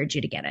why I encourage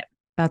you to get it.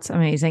 That's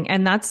amazing.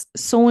 And that's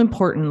so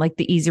important, like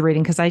the easy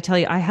reading. Because I tell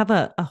you, I have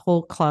a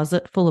whole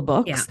closet full of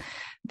books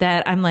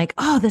that I'm like,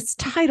 oh, this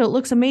title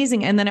looks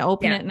amazing. And then I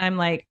open it and I'm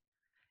like,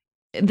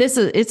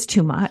 it's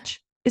too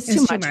much. It's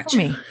too much for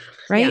me.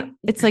 Right. Yeah.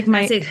 It's like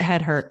my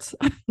head hurts.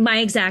 My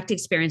exact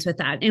experience with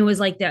that. And it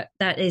was like that.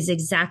 That is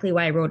exactly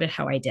why I wrote it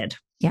how I did.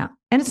 Yeah.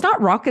 And it's not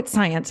rocket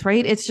science,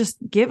 right? It's just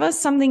give us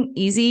something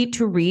easy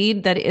to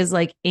read that is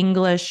like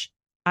English.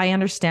 I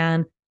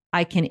understand.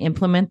 I can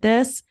implement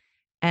this.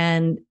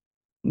 And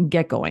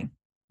get going,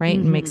 right?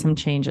 And make some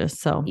changes.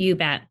 So you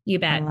bet.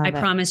 I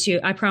promise you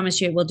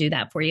it will do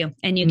that for you.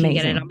 And you can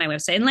get it on my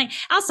website. And like,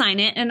 I'll sign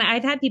it. And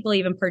I've had people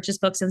even purchase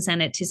books and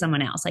send it to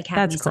someone else. Like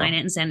have me sign it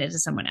and send it to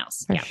someone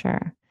else. For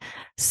sure.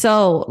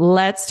 So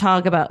let's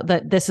talk about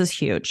that. This is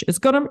huge.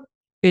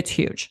 It's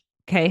huge.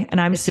 Okay.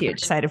 And I'm super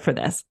excited for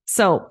this.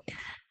 So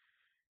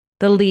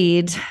the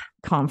LEAD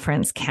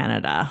Conference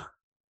Canada,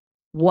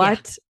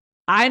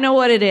 I know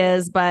what it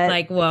is, but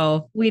like,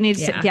 whoa, we need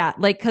to,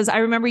 like, cause I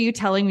remember you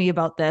telling me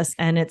about this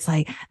and it's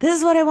like, this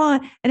is what I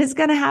want and it's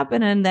going to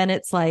happen. And then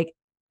it's like,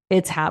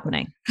 it's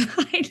happening.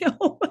 I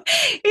know.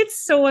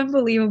 It's so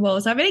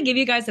unbelievable. So I'm going to give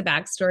you guys a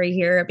backstory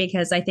here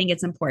because I think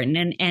it's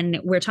important.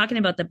 And we're talking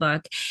about the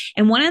book.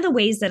 And one of the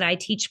ways that I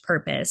teach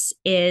purpose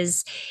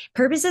is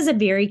a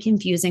very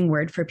confusing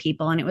word for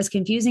people. And it was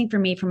confusing for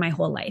me for my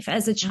whole life.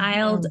 As a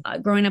child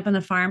growing up on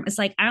the farm, it's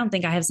like, I don't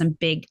think I have some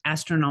big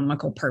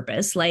astronomical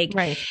purpose. Like,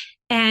 right.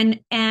 And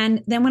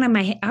then when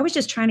I was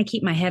just trying to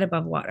keep my head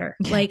above water.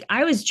 Like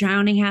I was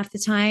drowning half the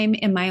time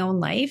in my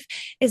own life.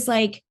 It's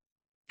like,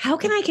 how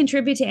can I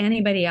contribute to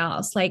anybody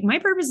else? Like my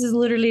purpose is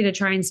literally to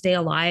try and stay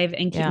alive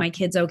and keep my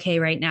kids okay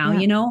right now.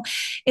 You know,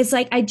 it's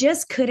like, I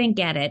just couldn't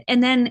get it.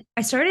 And then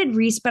I started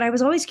but I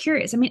was always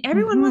curious. I mean,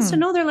 everyone wants to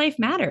know their life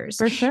matters.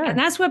 For sure. And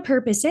that's what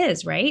purpose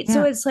is, right? Yeah.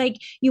 So it's like,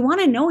 you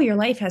want to know your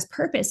life has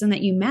purpose and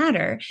that you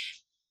matter.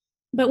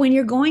 But when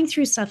you're going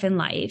through stuff in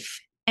life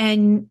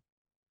and,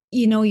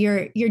 you know,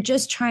 you're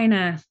just trying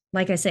to,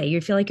 like I say, you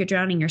feel like you're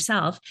drowning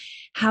yourself.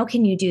 How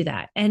can you do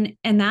that? And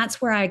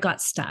that's where I got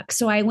stuck.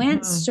 So I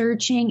went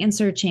searching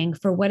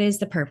for what is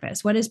the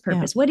purpose? What is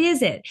purpose? What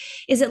is it?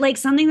 Is it like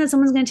something that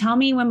someone's going to tell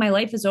me when my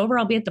life is over?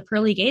 I'll be at the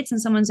pearly gates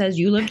and someone says,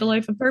 you lived a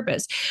life of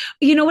purpose.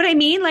 You know what I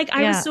mean? Like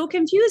I was so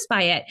confused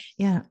by it.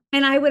 Yeah.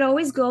 And I would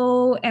always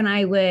go and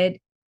I would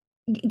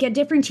get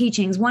different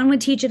teachings. One would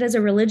teach it as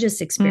a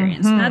religious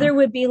experience. Another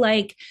would be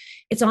like,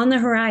 it's on the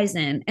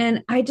horizon.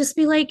 And I'd just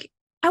be like,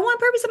 I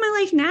want purpose in my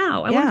life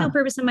now. I want to feel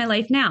purpose in my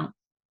life now.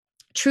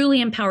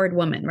 Truly empowered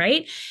woman,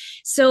 right?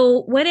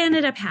 So what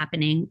ended up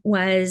happening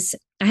was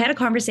I had a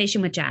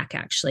conversation with Jack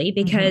actually,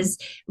 because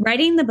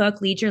writing the book,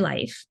 Lead Your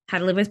Life, How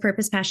to Live with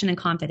Purpose, Passion, and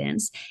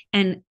Confidence,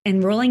 and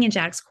enrolling in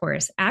Jack's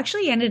course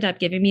actually ended up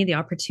giving me the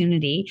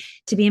opportunity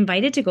to be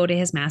invited to go to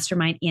his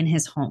mastermind in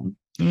his home.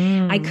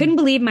 I couldn't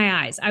believe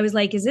my eyes. I was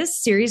like, is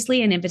this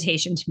seriously an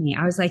invitation to me?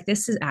 I was like,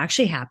 this is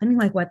actually happening.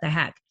 Like, what the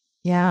heck?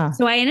 Yeah.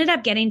 So I ended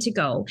up getting to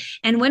go.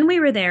 And when we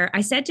were there,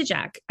 I said to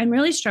Jack, I'm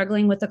really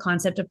struggling with the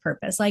concept of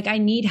purpose. Like I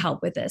need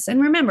help with this.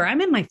 And remember,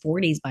 I'm in my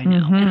 40s by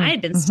now and I had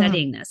been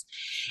studying this.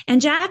 And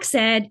Jack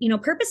said, you know,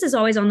 purpose is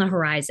always on the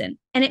horizon.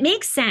 And it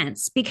makes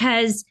sense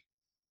because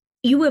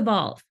you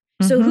evolve.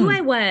 So who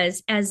I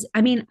was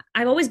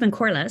I've always been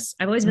Corliss.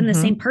 I've always been the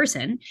same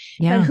person.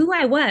 But who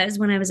I was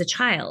when I was a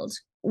child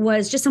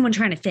was just someone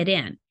trying to fit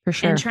in. For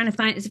sure. And trying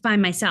to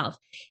find myself.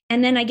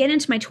 And then I get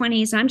into my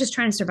 20s and I'm just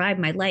trying to survive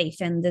my life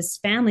and this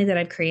family that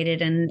I've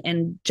created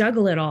and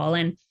juggle it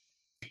all.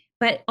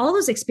 But all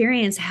those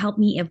experiences helped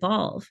me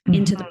evolve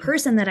into the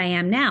person that I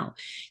am now.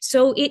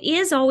 So it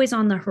is always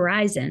on the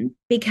horizon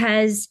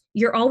because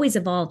you're always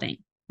evolving.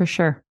 For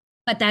sure.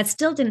 But that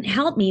still didn't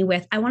help me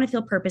with, I want to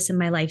feel purpose in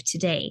my life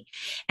today.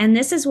 And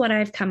this is what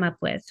I've come up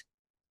with.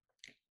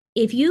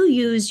 If you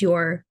use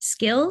your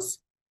skills,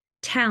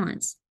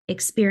 talents,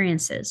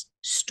 experiences,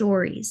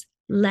 stories,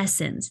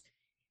 lessons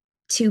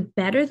to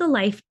better the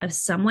life of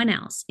someone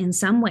else in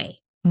some way,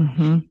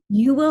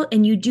 you will,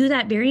 and you do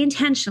that very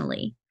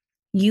intentionally,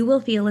 you will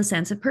feel a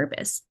sense of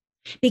purpose.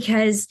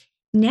 Because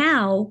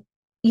now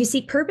you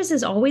see, purpose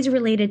is always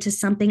related to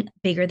something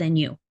bigger than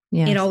you.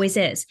 Yes. It always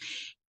is.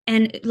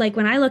 And like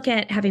when I look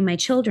at having my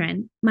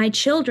children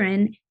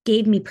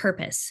gave me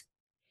purpose.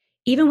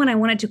 Even when I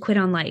wanted to quit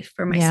on life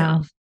for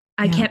myself,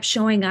 I kept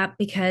showing up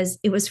because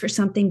it was for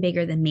something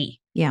bigger than me.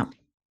 Yeah.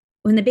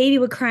 When the baby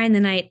would cry in the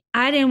night,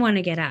 I didn't want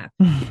to get up,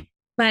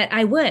 but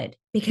I would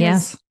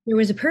because there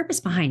was a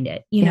purpose behind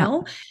it. You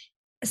know,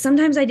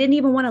 sometimes I didn't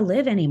even want to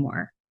live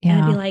anymore. Yeah.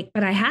 And I'd be like,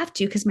 but I have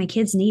to because my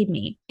kids need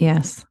me.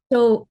 Yes.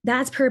 So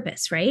that's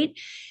purpose, right?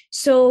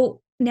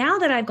 So now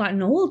that I've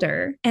gotten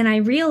older and I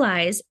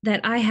realize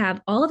that I have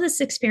all of this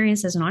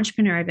experience as an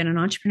entrepreneur, I've been an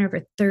entrepreneur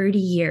for 30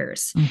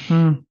 years.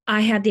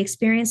 I had the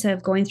experience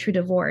of going through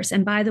divorce.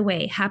 And by the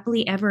way,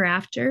 happily ever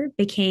after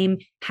became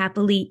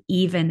happily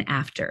even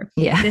after.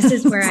 Yeah. This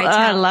is where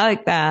I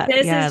like that.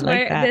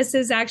 This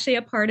is actually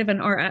a part of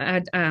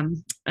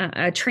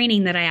a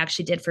training that I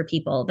actually did for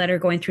people that are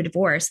going through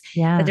divorce.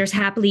 Yeah. But there's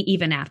happily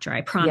even after,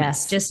 I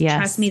promise. Just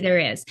trust me, there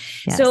is.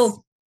 Yes.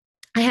 So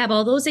I have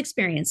all those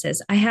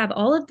experiences. I have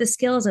all of the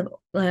skills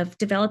of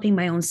developing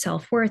my own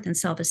self-worth and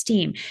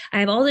self-esteem.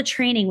 I have all the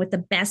training with the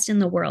best in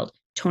the world.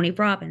 Tony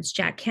Robbins,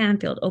 Jack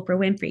Canfield, Oprah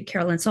Winfrey,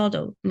 Carolyn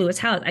Saldo, Lewis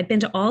Howes. I've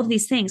been to all of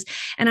these things.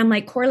 And I'm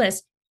like,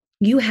 Corliss,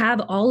 you have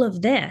all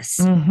of this.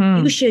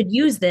 You should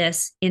use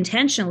this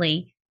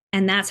intentionally.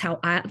 And that's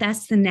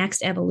the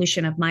next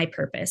evolution of my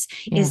purpose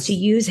is to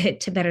use it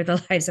to better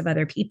the lives of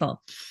other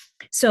people.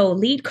 So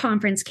Lead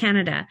Conference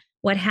Canada,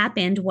 what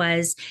happened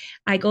was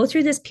I go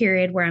through this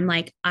period where I'm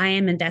like, I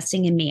am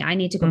investing in me. I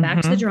need to go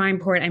back to the drawing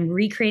board. I'm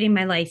recreating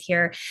my life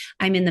here.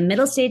 I'm in the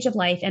middle stage of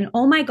life. And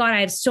oh my God,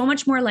 I have so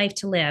much more life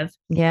to live.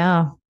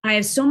 Yeah. I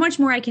have so much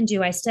more I can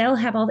do. I still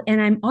have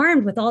and I'm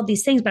armed with all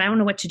these things, but I don't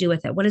know what to do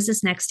with it. What does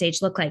this next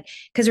stage look like?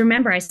 Because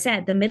remember, I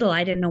said the middle,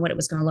 I didn't know what it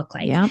was going to look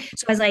like. Yeah.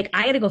 So I was like,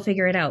 I got to go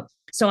figure it out.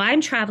 So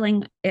I'm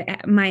traveling.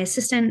 My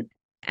assistant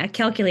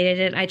calculated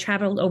it. I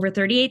traveled over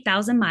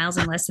 38,000 miles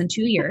in less than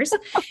 2 years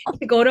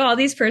to go to all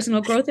these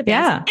personal growth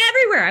events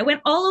everywhere. I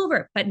went all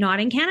over, but not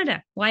in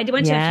Canada. Well, I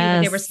went to a few,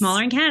 but they were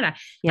smaller in Canada.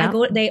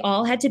 They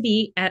all had to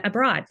be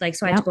abroad. Like,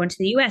 so I had to go into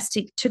the US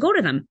to go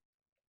to them.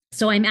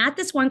 So I'm at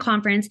this one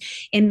conference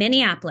in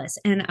Minneapolis,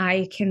 and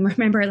I can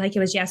remember like it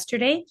was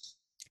yesterday.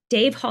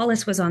 Dave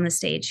Hollis was on the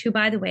stage, who,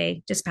 by the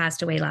way, just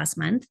passed away last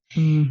month.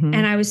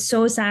 And I was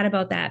so sad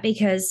about that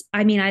because,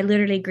 I mean, I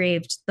literally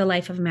grieved the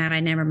life of a man I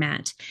never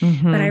met.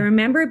 But I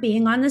remember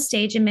being on the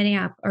stage in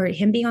Minneapolis, or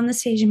him being on the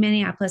stage in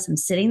Minneapolis. I'm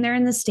sitting there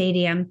in the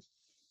stadium,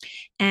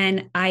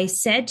 and I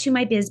said to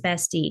my biz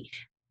bestie,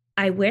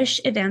 I wish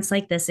events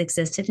like this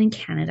existed in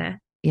Canada.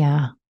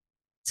 Yeah.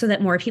 So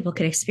that more people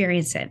could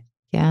experience it.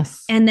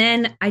 Yes. And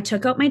then I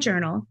took out my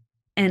journal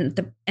and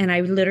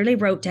I literally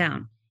wrote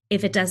down,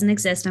 if it doesn't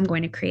exist, I'm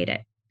going to create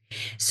it.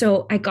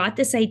 So I got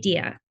this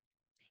idea,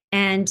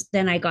 and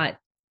then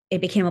it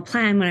became a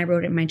plan when I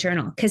wrote it in my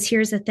journal. Because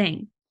here's the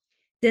thing,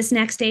 this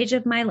next stage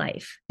of my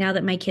life, now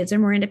that my kids are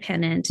more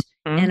independent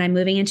and I'm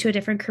moving into a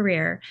different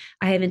career,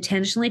 I have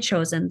intentionally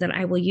chosen that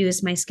I will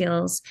use my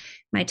skills,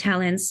 my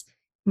talents,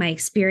 my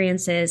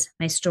experiences,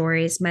 my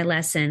stories, my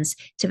lessons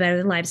to better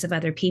the lives of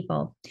other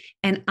people.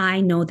 And I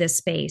know this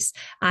space.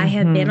 I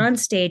have been on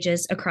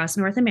stages across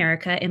North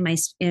America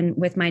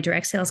with my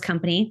direct sales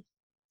company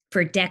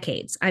for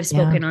decades. I've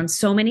spoken on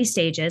so many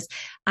stages.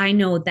 I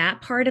know that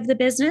part of the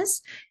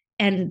business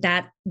and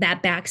that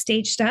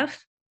backstage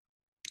stuff.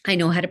 I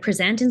know how to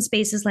present in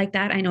spaces like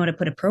that. I know how to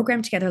put a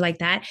program together like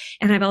that.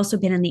 And I've also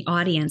been in the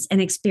audience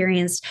and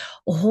experienced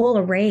a whole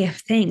array of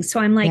things. So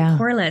I'm like,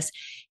 Corliss,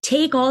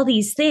 take all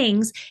these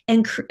things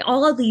and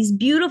all of these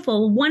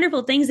beautiful,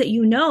 wonderful things that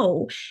you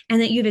know and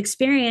that you've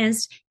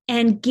experienced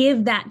and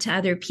give that to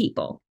other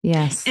people.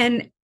 Yes.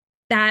 And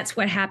that's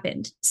what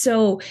happened.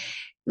 So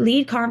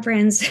Lead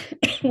Conference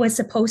was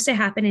supposed to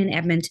happen in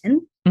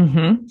Edmonton.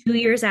 2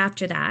 years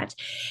after that,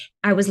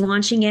 I was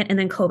launching it and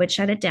then COVID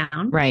shut it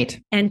down.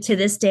 Right. And to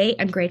this day,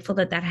 I'm grateful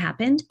that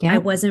happened. I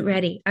wasn't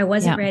ready. I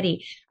wasn't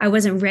ready. I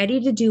wasn't ready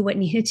to do what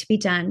needed to be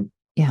done.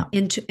 Yeah.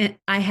 And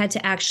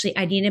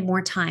I needed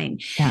more time.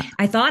 Yeah.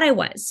 I thought I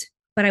was,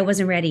 but I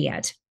wasn't ready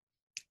yet.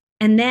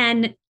 And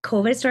then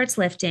COVID starts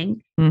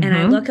lifting and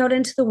I look out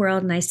into the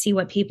world and I see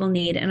what people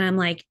need. And I'm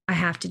like, I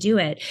have to do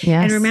it.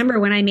 Yes. And remember,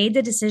 when I made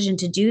the decision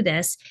to do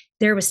this,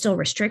 there was still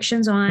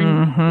restrictions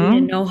on. We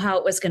didn't know how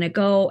it was going to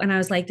go. And I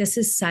was like, this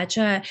is such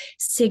a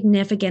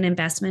significant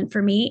investment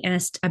for me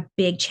and a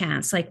big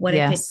chance. Like, what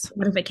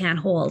if it can't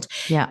hold?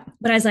 Yeah.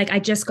 But I was like, I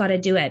just got to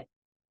do it.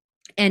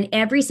 And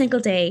every single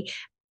day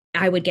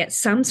I would get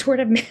some sort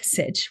of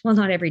message. Well,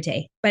 not every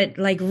day, but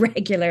like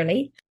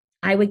regularly.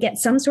 I would get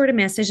some sort of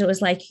message that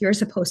was like, you're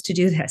supposed to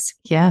do this.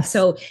 Yes.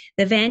 So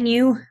the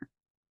venue,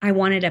 I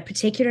wanted a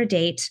particular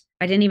date.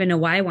 I didn't even know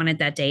why I wanted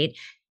that date.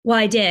 Well,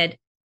 I did.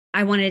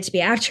 I wanted it to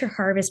be after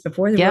harvest,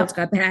 before the roads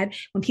got bad,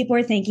 when people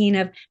were thinking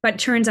of, but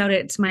turns out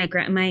it's my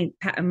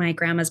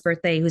grandma's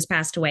birthday, who's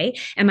passed away.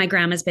 And my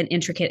grandma's been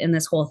intricate in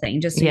this whole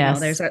thing. Just, you know,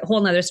 there's a whole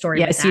nother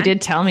story. Yes, you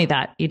did tell me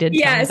that. You did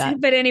tell me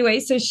that. But anyway,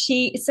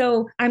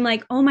 so I'm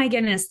like, oh my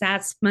goodness,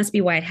 must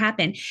be why it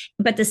happened.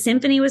 But the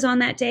symphony was on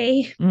that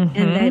day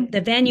and the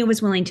venue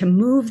was willing to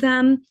move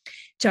them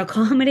to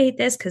accommodate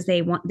this because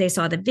they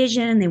saw the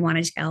vision. They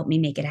wanted to help me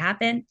make it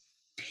happen.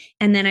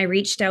 And then I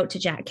reached out to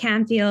Jack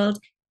Canfield,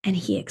 and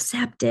he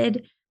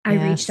accepted. I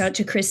reached out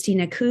to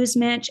Christina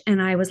Kuzmich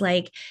and I was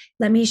like,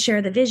 let me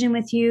share the vision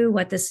with you,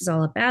 what this is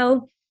all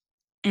about.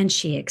 And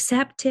she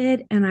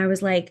accepted. And I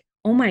was like,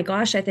 oh my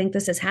gosh, I think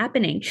this is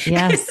happening.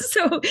 Yes.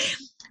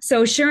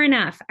 So sure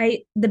enough,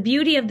 the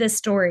beauty of this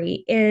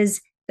story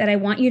is that I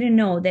want you to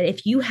know that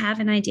if you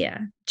have an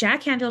idea, Jack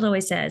Canfield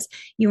always says,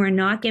 you are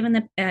not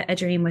given a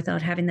dream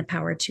without having the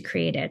power to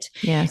create it.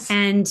 Yes.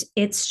 And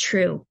it's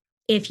true.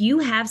 If you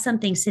have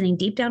something sitting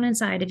deep down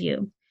inside of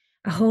you,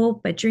 a hope,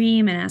 a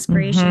dream, an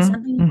aspiration,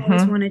 something you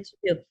always wanted to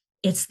do,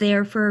 it's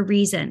there for a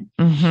reason.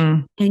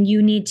 And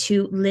you need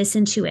to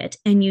listen to it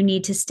and you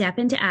need to step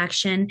into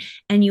action,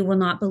 and you will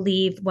not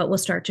believe what will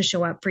start to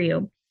show up for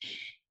you.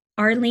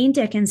 Arlene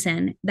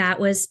Dickinson, that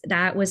was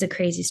a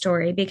crazy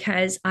story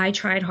because I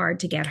tried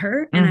hard to get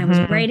her and I was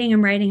writing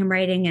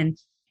and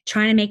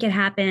trying to make it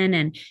happen.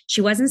 And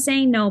she wasn't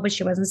saying no, but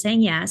she wasn't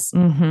saying yes.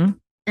 And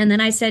then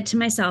I said to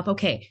myself,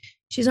 okay,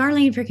 she's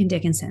Arlene freaking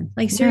Dickinson.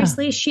 Like,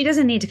 seriously, she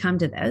doesn't need to come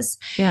to this.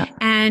 Yeah.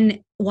 And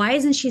why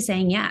isn't she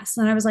saying yes?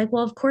 And I was like,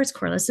 well, of course,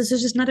 Corliss, this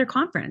is just another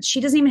conference.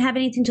 She doesn't even have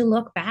anything to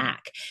look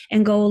back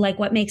and go like,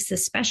 what makes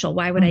this special?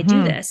 Why would I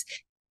do this?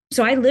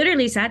 So I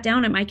literally sat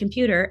down at my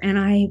computer and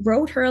I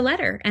wrote her a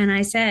letter and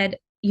I said,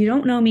 you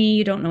don't know me.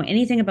 You don't know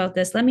anything about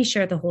this. Let me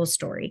share the whole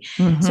story.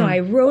 Mm-hmm. So I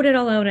wrote it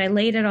all out. I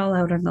laid it all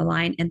out on the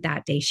line. And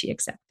that day she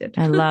accepted.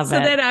 I love so it.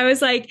 So then I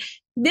was like,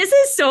 this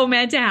is so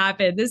meant to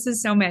happen. This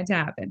is so meant to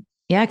happen.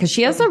 Yeah. Cause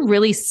she has a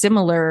really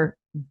similar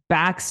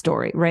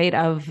backstory, right?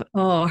 Of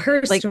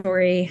her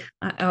story.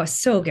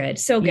 So good.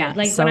 So good. Yeah,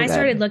 like so when I good.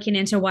 started looking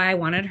into why I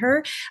wanted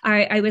her,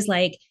 I was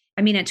like,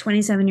 I mean, at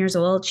 27 years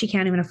old, she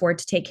can't even afford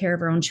to take care of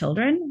her own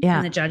children. Yeah.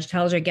 And the judge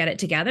tells her, get it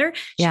together.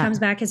 She comes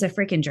back as a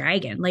freaking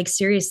dragon, like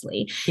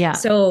seriously. Yeah.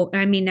 So,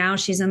 I mean, now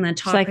she's in the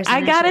top. She's like, I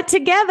got it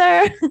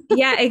together.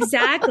 Yeah,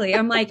 exactly.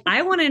 I'm like,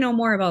 I want to know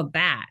more about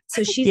that.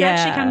 So she's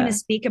actually coming to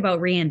speak about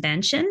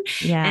reinvention.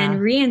 Yeah. And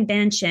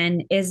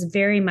reinvention is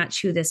very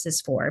much who this is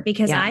for,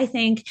 because I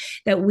think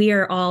that we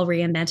are all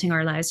reinventing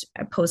our lives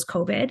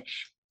post-COVID.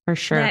 For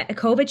sure. That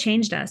COVID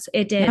changed us.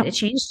 It did. Yep. It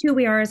changed who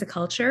we are as a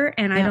culture.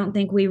 And I don't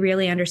think we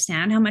really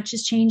understand how much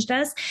it's changed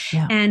us.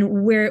 Yeah.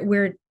 And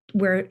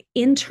we're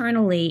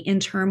internally in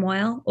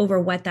turmoil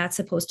over what that's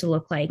supposed to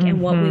look like and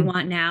what we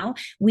want now.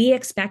 We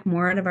expect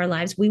more out of our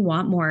lives. We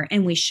want more,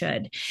 and we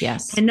should.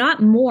 Yes. And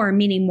not more,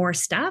 meaning more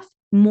stuff.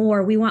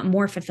 More. We want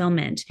more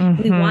fulfillment.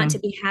 We want to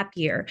be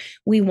happier.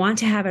 We want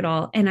to have it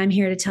all. And I'm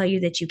here to tell you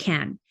that you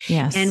can.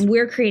 Yes. And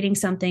we're creating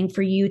something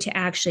for you to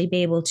actually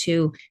be able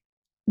to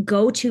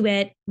go to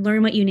it,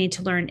 learn what you need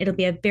to learn. It'll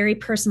be a very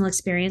personal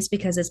experience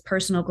because it's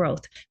personal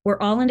growth. We're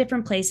all in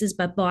different places,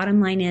 but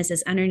bottom line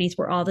is underneath,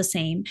 we're all the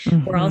same.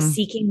 We're all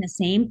seeking the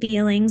same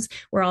feelings.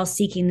 We're all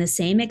seeking the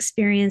same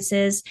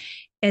experiences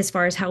as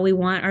far as how we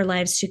want our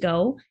lives to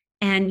go.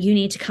 And you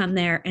need to come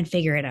there and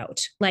figure it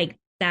out. Like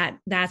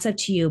that's up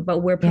to you, but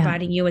we're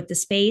providing you with the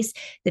space,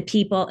 the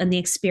people, and the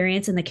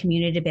experience and the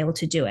community to be able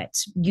to do it.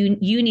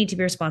 You need to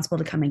be responsible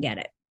to come and get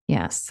it.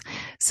 Yes.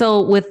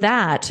 So with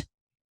that,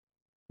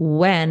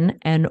 when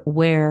and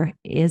where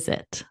is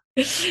it?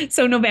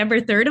 So November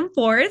 3rd and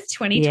 4th,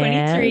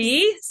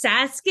 2023,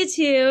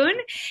 Saskatoon.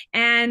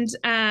 And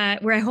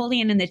we're holding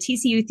it in the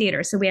TCU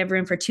Theater. So we have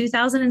room for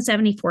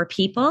 2,074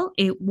 people.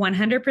 It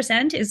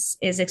 100%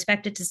 is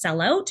expected to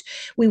sell out.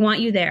 We want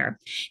you there.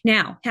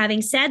 Now,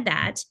 having said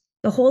that,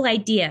 the whole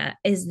idea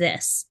is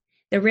this.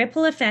 The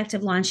ripple effect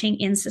of launching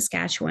in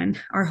Saskatchewan,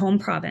 our home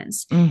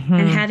province,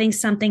 and having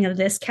something of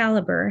this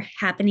caliber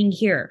happening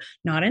here,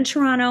 not in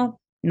Toronto,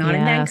 not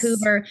in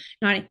Vancouver,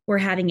 we're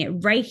having it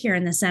right here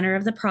in the center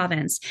of the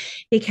province.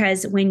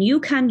 Because when you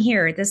come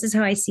here, this is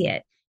how I see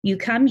it. You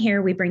come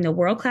here, we bring the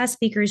world-class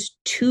speakers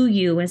to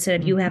you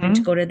instead of you having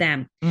to go to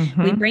them.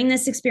 We bring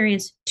this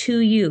experience to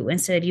you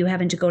instead of you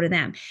having to go to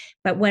them.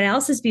 But what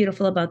else is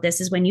beautiful about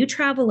this is when you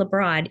travel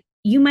abroad,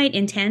 you might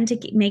intend to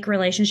make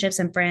relationships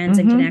and friends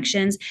and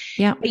connections.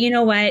 Yeah. But you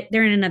know what?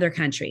 They're in another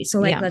country.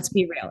 So let's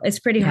be real. It's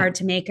pretty hard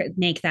to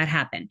make that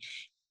happen.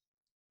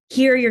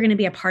 Here, you're going to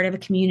be a part of a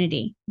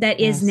community that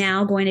is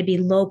now going to be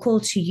local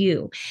to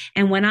you.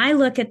 And when I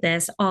look at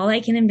this, all I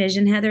can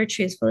envision, Heather,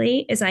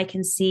 truthfully, is I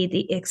can see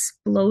the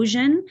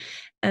explosion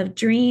of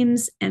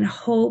dreams and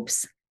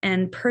hopes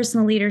and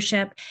personal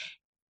leadership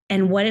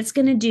and what it's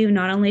going to do,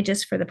 not only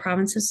just for the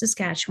province of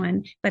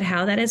Saskatchewan, but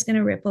how that is going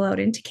to ripple out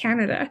into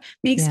Canada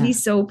makes me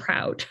so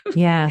proud.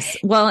 Yes.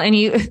 Well, and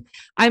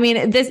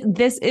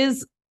this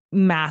is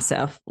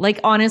massive. Like,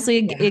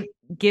 honestly, it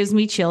gives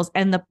me chills,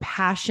 and the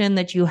passion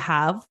that you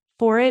have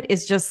for it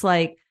is just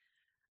like,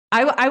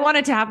 I want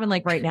it to happen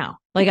like right now.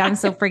 Like, I'm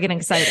so freaking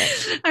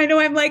excited. I know.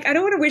 I'm like, I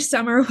don't want to wish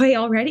summer away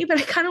already, but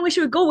I kind of wish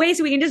it would go away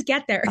so we can just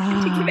get there,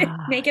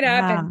 make it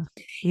happen.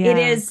 Yeah.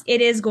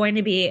 It is going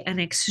to be an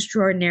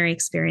extraordinary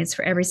experience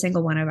for every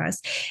single one of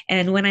us.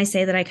 And when I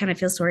say that, I kind of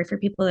feel sorry for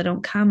people that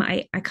don't come.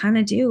 I kind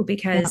of do,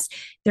 because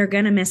they're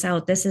going to miss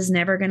out. This is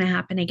never going to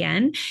happen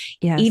again.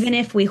 Yes. Even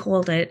if we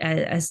hold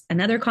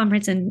another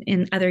conference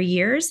in other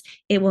years,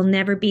 it will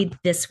never be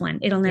this one.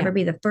 It'll never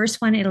be the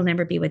first one. It'll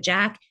never be with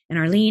Jack and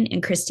Arlene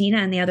and Christina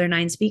and the other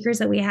 9 speakers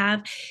that we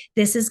have.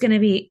 This is going to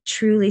be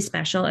truly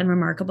special and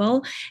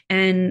remarkable.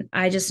 And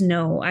I just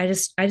know, I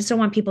just don't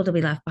want people to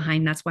be left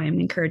behind. That's why I'm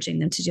encouraging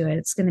them to do it.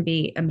 It's going to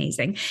be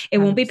amazing. It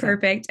won't be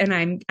perfect. And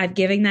I'm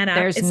giving that up.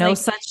 There's no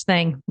such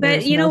thing.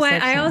 But you know what?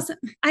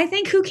 I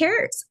think who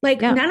cares?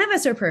 Like, none of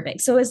us are perfect.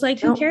 So it's like,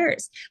 who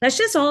cares? Let's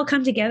just all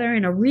come together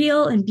in a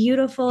real and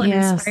beautiful and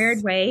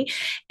inspired way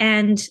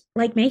and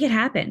like make it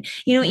happen.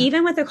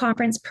 Even with the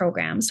conference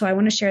program. So I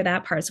want to share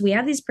that part. So we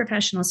have these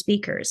professional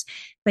speakers,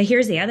 but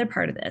here's the other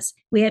part of this.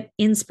 We have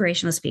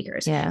inspirational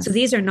speakers. Yes. So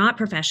these are not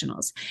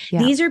professionals. Yeah.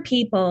 These are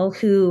people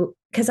who,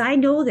 because I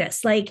know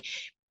this, like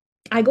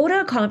I go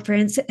to a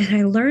conference and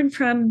I learn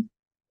from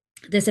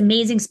this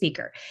amazing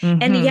speaker.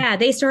 And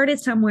they started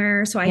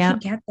somewhere, so I can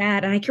get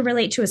that and I can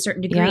relate to a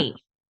certain degree. Yeah.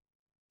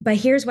 But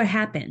here's what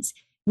happens.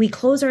 We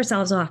close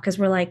ourselves off because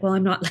we're like, well,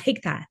 I'm not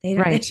like that.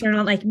 They're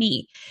not like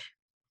me.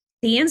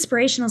 The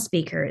inspirational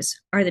speakers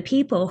are the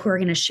people who are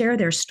going to share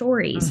their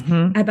stories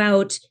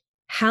about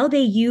how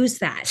they use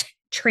that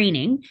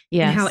training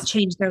and how it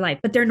changed their life.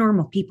 But they're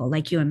normal people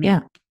like you and me.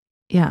 Yeah.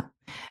 Yeah.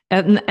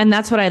 And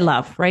that's what I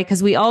love, right?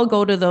 Because we all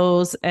go to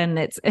those and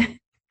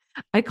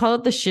I call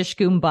it the shish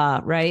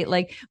goomba, right?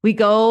 Like we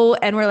go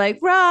and we're like,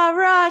 rah,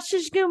 rah,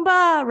 shish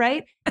goomba,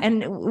 right?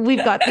 And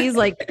we've got these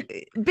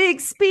like big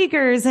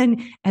speakers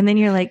and then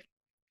you're like,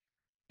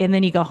 and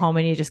then you go home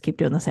and you just keep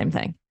doing the same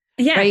thing.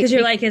 Yeah. Right? Cause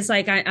you're like, it's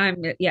like,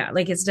 I'm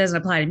like, it doesn't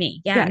apply to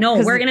me. Yeah.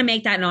 No, we're going to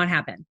make that not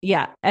happen.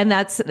 Yeah. And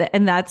that's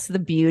the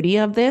beauty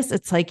of this.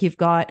 It's like, you've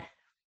got,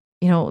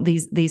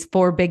 these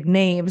 4 big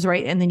names,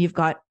 right? And then you've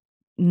got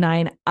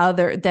 9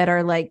 other that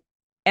are like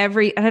and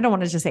I don't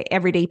want to just say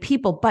everyday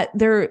people, but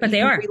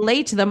they are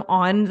relate to them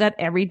on that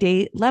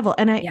everyday level.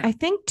 And I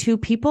think too,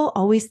 people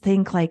always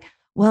think like,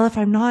 well, if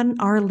I'm not an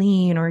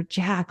Arlene or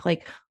Jack,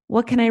 like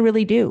what can I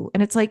really do?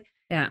 And it's like,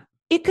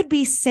 it could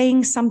be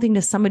saying something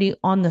to somebody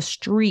on the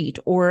street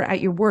or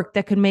at your work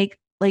that could make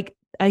like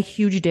a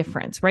huge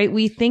difference, right?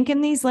 We think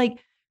in these like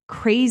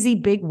crazy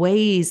big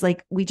ways,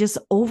 like we just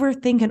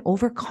overthink and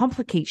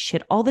overcomplicate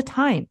shit all the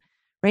time,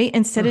 right?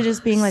 Instead of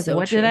just being like,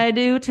 what did I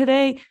do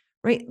today?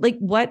 Right? Like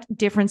what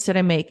difference did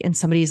I make in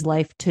somebody's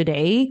life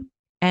today?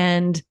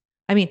 And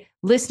I mean,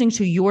 listening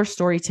to your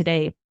story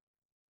today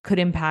could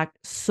impact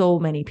so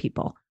many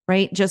people,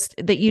 right? Just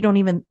that you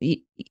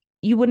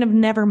wouldn't have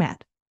never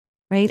met.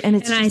 Right. And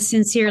I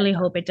sincerely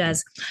hope it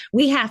does.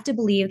 We have to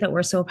believe that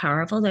we're so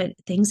powerful that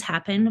things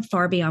happen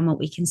far beyond what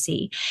we can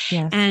see.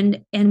 Yes.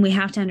 And we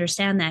have to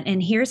understand that.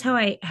 And here's how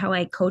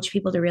I coach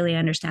people to really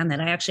understand that.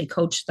 I actually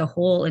coached the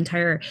whole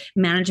entire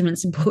management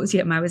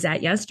symposium I was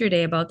at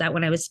yesterday about that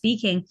when I was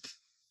speaking.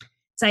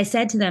 So I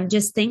said to them,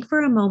 just think for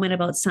a moment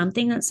about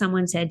something that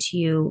someone said to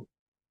you,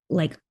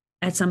 like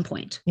at some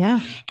point.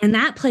 Yeah. And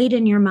that played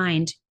in your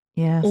mind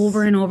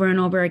over and over and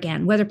over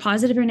again, whether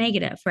positive or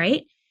negative,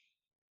 right?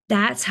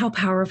 That's how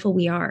powerful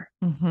we are.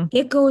 Mm-hmm.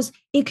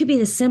 It could be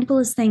the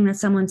simplest thing that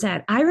someone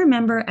said. I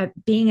remember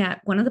being at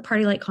one of the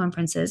Party Light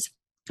conferences.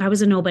 I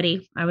was a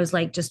nobody. I was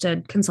like just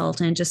a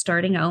consultant, just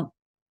starting out.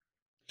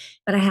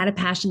 But I had a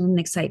passion and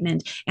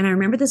excitement. And I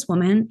remember this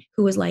woman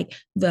who was like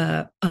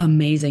the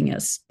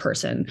amazingest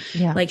person.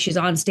 Yeah. Like she's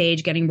on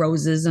stage getting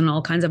roses and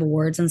all kinds of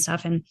awards and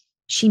stuff. And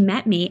she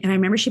met me. And I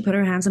remember she put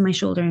her hands on my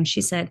shoulder and she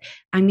said,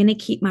 I'm going to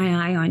keep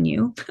my eye on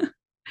you.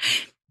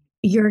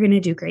 You're going to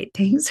do great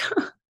things.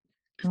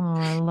 Oh,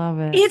 I love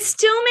it. It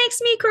still makes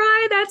me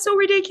cry. That's so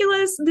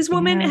ridiculous. This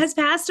woman has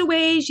passed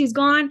away. She's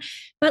gone.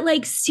 But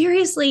like,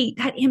 seriously,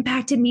 that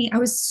impacted me. I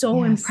was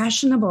so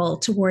impressionable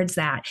towards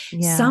that.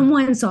 Yeah.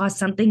 Someone saw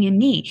something in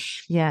me.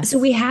 Yes. So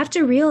we have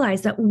to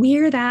realize that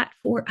we're that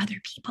for other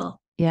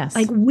people. Yes.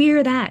 Like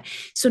we're that.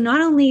 So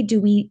not only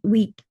do we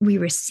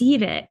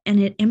receive it and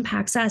it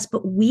impacts us,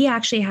 but we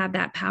actually have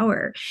that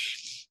power.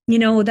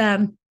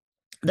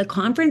 The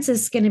conference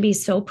is going to be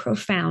so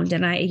profound.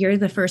 And you're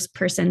the first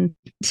person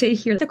to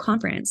hear the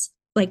conference.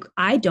 Like,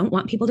 I don't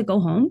want people to go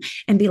home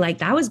and be like,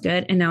 that was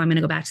good. And now I'm going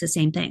to go back to the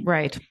same thing.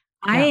 Right.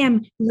 I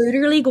am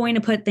literally going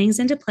to put things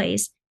into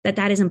place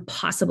that is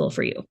impossible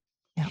for you.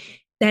 Yeah.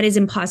 That is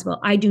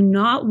impossible. I do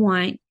not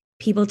want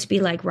people to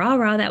be like, rah,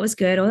 rah, that was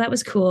good. Oh, that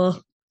was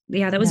cool.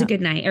 Yeah, that was a good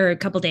night or a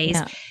couple days.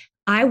 Yeah.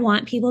 I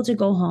want people to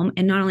go home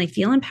and not only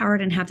feel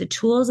empowered and have the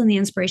tools and the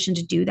inspiration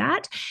to do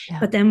that,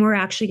 but then we're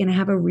actually going to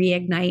have a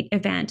reignite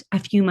event a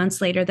few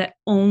months later that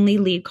only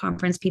lead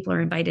conference people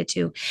are invited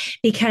to,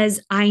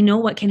 because I know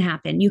what can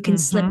happen. You can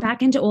slip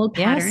back into old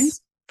patterns.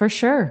 Yes, for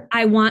sure.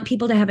 I want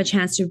people to have a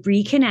chance to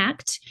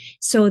reconnect.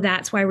 So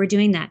that's why we're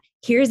doing that.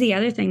 Here's the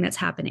other thing that's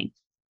happening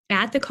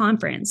at the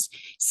conference.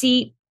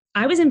 See,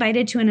 I was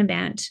invited to an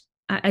event,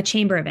 a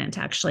chamber event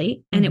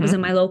actually, and it was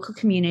in my local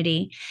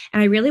community.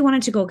 And I really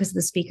wanted to go because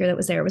the speaker that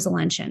was there was a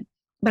luncheon,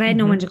 but I had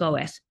no one to go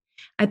with.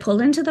 I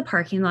pulled into the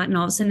parking lot and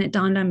all of a sudden it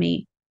dawned on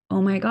me,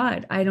 oh my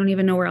God, I don't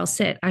even know where I'll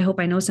sit. I hope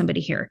I know somebody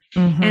here.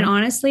 And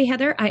honestly,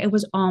 Heather, I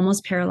was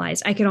almost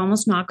paralyzed. I could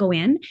almost not go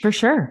in. For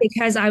sure.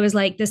 Because I was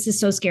like, this is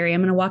so scary.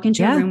 I'm going to walk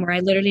into a room where I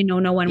literally know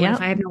no one. What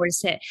if I have nowhere to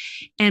sit?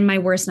 And my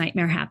worst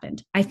nightmare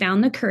happened. I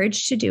found the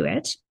courage to do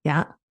it.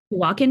 Yeah.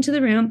 Walk into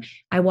the room.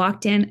 I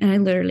walked in and I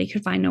literally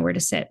could find nowhere to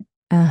sit.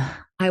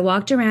 I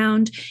walked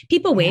around.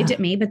 People waved at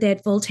me, but they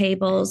had full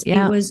tables.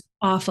 It was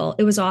awful.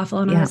 It was awful.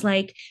 And I was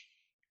like,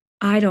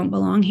 I don't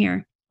belong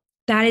here.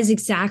 That is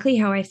exactly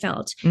how I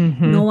felt.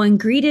 No one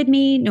greeted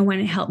me. No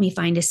one helped me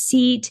find a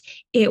seat.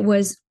 It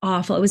was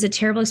awful. It was a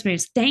terrible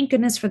experience. Thank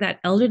goodness for that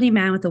elderly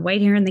man with the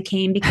white hair and the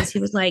cane, because he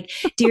was like,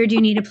 dear, do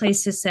you need a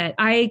place to sit?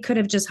 I could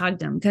have just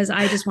hugged him because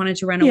I just wanted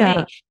to run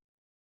away.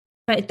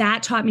 But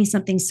that taught me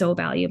something so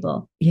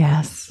valuable.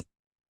 Yes.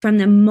 From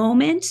the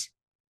moment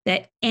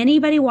that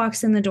anybody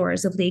walks in the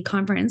doors of the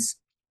conference,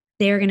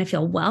 they're going to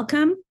feel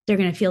welcome. They're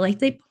going to feel like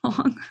they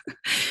belong.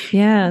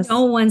 Yes.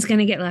 No one's going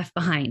to get left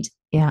behind.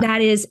 Yeah.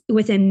 That is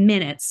within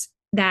minutes.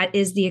 That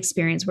is the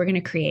experience we're going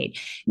to create.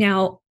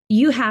 Now,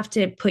 you have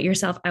to put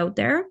yourself out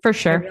there. For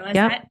sure.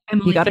 Yeah.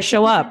 You got to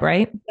show up,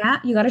 right? Yeah.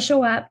 You got to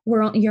show up.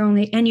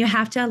 And you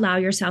have to allow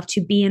yourself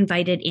to be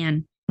invited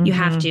in. You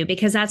have to,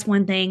 because that's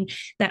one thing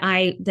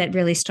that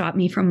really stopped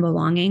me from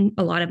belonging.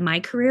 A lot of my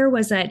career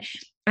was that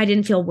I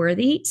didn't feel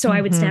worthy. So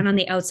I would stand on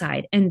the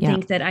outside and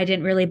think that I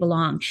didn't really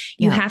belong.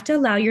 You have to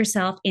allow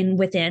yourself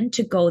within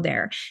to go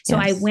there. So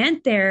I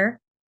went there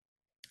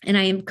And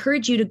I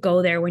encourage you to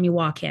go there when you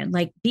walk in,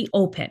 like be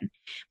open.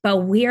 But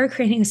we are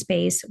creating a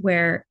space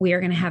where we are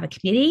going to have a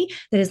committee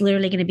that is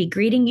literally going to be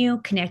greeting you,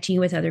 connecting you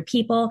with other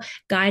people,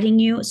 guiding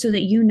you so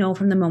that you know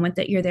from the moment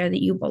that you're there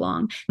that you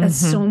belong. That's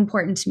so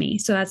important to me.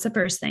 So that's the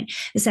first thing.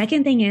 The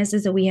second thing is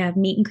that we have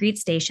meet and greet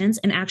stations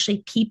and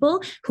actually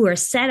people who are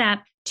set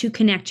up to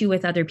connect you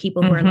with other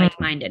people who are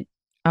like-minded.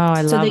 Oh,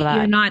 I love so that that.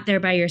 you're not there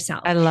by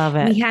yourself. I love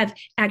it. We have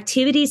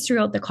activities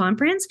throughout the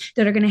conference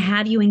that are going to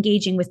have you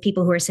engaging with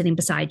people who are sitting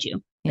beside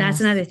you.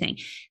 That's another thing.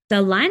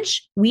 The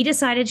lunch, we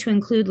decided to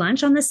include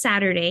lunch on the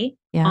Saturday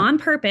on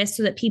purpose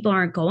so that people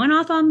aren't going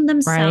off on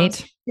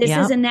themselves. Right. This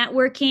is a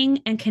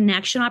networking and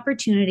connection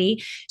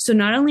opportunity. So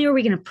not only are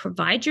we going to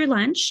provide your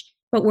lunch,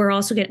 but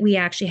we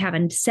actually have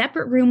a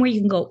separate room where you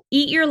can go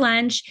eat your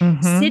lunch,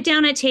 sit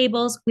down at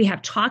tables. We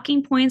have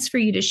talking points for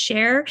you to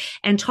share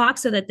and talk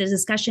so that the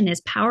discussion is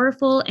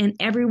powerful and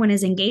everyone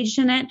is engaged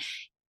in it.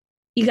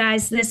 You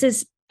guys,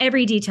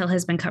 every detail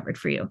has been covered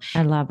for you.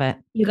 I love it.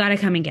 You got to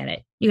come and get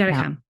it. You got to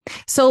come.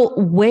 So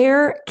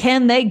where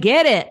can they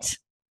get it?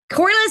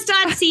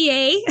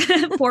 Corliss.ca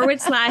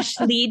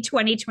 /lead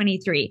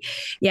 2023.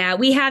 Yeah,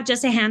 we have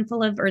just a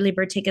handful of early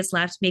bird tickets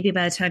left. Maybe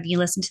by the time you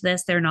listen to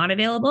this, they're not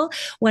available.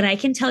 What I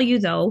can tell you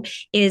though,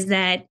 is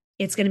that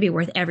it's going to be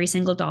worth every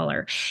single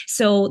dollar.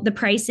 So the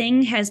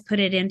pricing has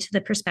put it into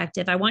the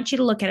perspective. I want you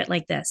to look at it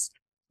like this.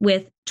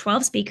 With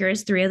 12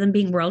 speakers, 3 of them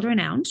being world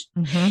renowned,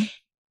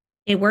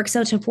 it works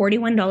out to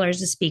 $41 a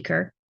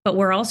speaker. But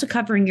we're also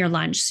covering your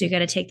lunch. So you got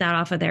to take that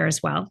off of there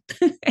as well.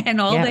 And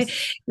all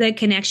the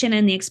connection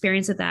and the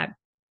experience of that.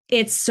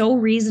 It's so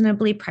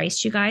reasonably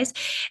priced, you guys.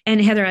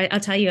 And Heather, I'll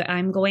tell you,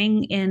 I'm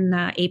going in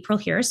April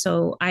here.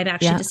 So I've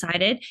actually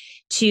decided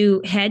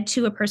to head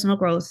to a personal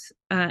growth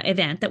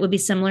event that would be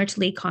similar to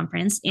Lead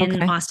Conference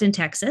in Austin,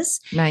 Texas.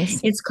 Nice.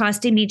 It's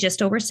costing me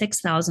just over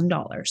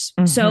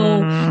 $6,000.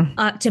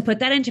 So to put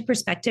that into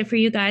perspective for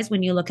you guys,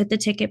 when you look at the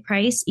ticket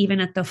price,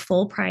 even at the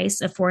full price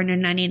of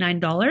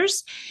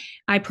 $499,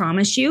 I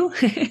promise you,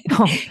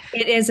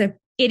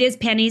 it is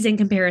pennies in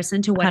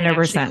comparison to what 100%. It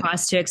actually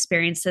costs to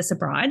experience this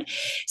abroad.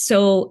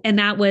 So, and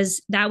that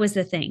was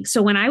the thing.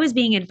 So when I was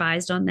being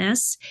advised on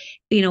this,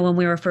 when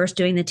we were first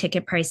doing the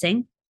ticket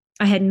pricing,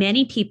 I had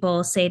many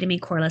people say to me,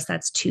 Corliss,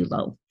 that's too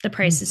low. The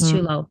price is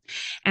too low.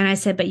 And I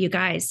said, but you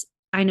guys,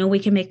 I know we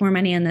can make more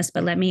money on this,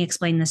 but let me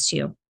explain this to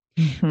you.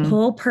 The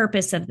whole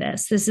purpose of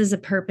this is a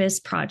purpose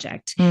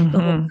project. The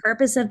whole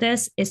purpose of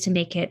this is to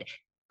make it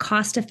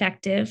cost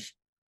effective,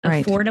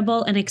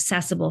 affordable, and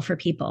accessible for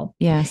people.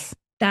 Yes.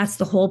 That's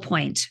the whole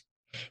point.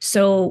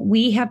 So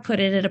we have put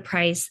it at a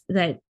price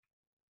that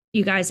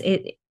you guys,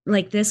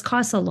 this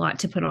costs a lot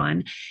to put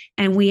on.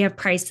 And we have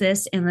priced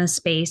this in the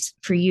space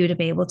for you to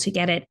be able to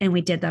get it. And we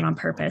did that on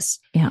purpose.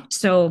 Yeah.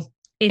 So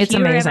it's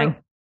amazing.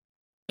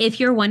 If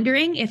you're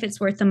wondering if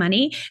it's worth the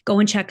money, go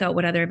and check out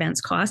what other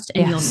events cost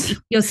and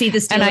you'll see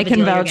this. And I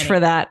can vouch for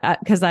that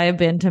because I have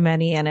been to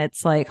many and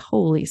it's like,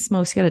 holy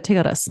smokes, you got to take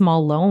out a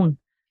small loan.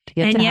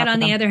 And yet on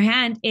the other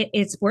hand,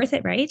 it's worth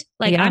it, right?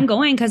 Like I'm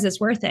going because it's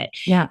worth it.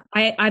 Yeah.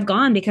 I've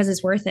gone because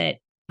it's worth it.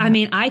 I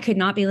mean, I could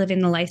not be living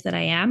the life that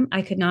I am.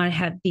 I could not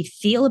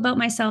feel about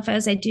myself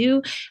as I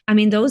do. I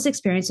mean, those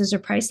experiences are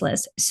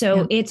priceless.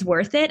 So it's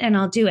worth it and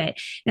I'll do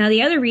it. Now,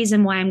 the other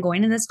reason why I'm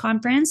going to this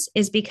conference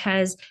is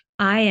because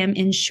I am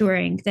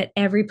ensuring that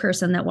every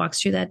person that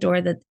walks through that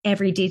door, that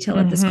every detail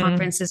of this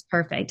conference is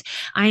perfect.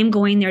 I am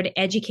going there to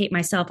educate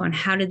myself on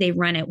how do they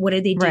run it? What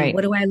do they do? Right.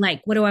 What do I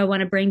like? What do I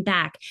want to bring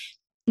back?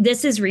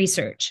 This is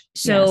research.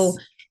 So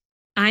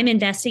I'm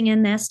investing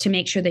in this to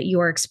make sure that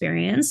your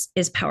experience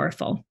is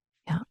powerful.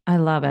 Yeah, I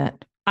love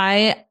it.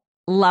 I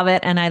love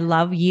it. And I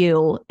love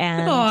you.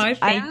 And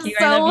thank you.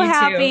 So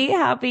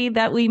happy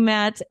that we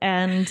met.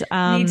 And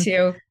me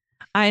too.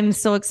 I'm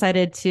so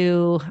excited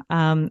to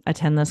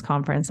attend this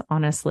conference.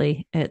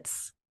 Honestly,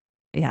 it's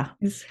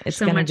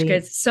so much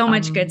good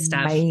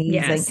stuff. Amazing.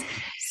 Yes.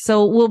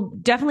 So we'll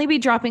definitely be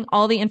dropping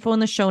all the info in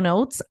the show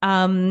notes,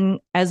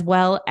 as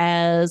well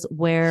as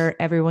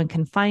where everyone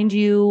can find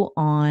you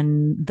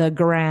on the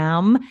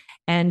gram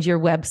and your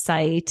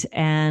website.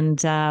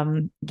 And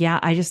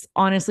I just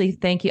honestly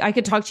thank you. I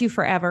could talk to you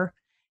forever.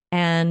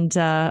 And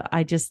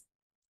I just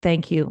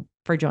thank you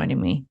for joining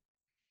me.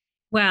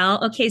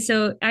 Well, okay.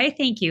 So I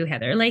thank you,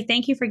 Heather.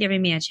 Thank you for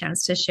giving me a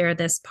chance to share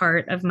this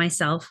part of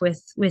myself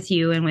with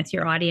you and with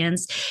your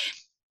audience.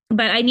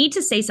 But I need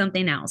to say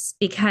something else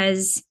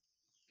because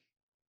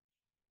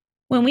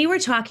when we were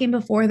talking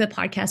before the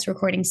podcast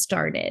recording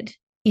started,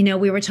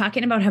 we were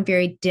talking about how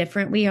very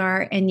different we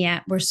are and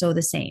yet we're so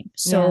the same.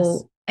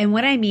 So, and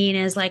what I mean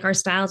is our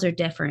styles are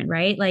different,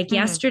 right?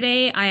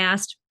 Yesterday I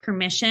asked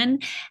permission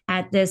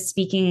at this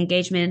speaking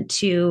engagement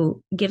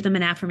to give them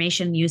an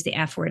affirmation and use the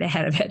F word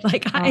ahead of it.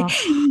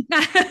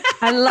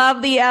 I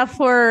love the F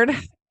word.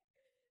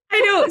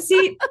 I know.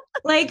 See,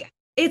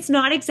 it's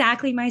not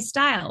exactly my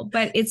style,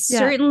 but it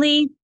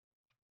certainly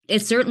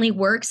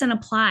works and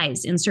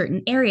applies in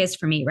certain areas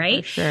for me.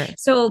 Right. Sure.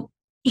 So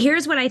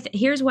here's why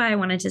I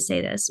wanted to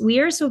say this. We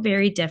are so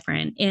very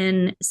different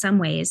in some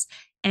ways.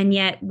 And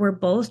yet we're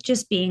both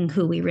just being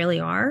who we really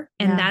are.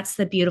 And that's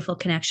the beautiful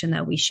connection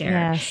that we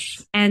share.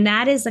 Yes. And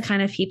that is the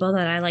kind of people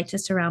that I like to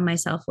surround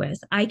myself with.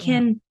 I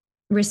can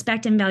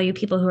respect and value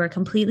people who are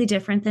completely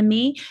different than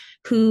me,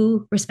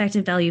 who respect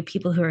and value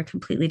people who are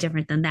completely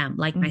different than them,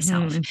 like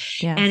myself.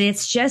 Yes. And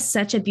it's just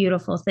such a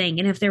beautiful thing.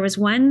 And if there was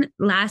one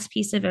last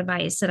piece of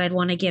advice that I'd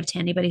want to give to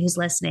anybody who's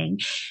listening,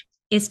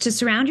 it's to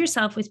surround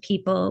yourself with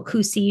people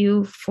who see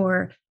you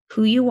for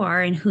who you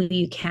are and who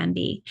you can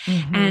be.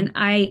 And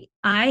I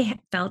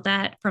felt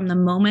that from the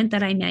moment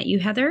that I met you,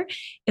 Heather.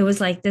 It was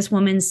like, this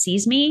woman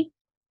sees me.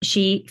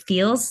 She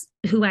feels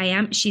who I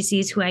am. She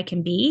sees who I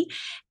can be.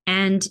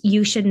 And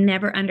you should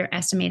never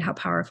underestimate how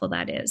powerful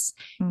that is,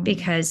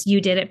 because you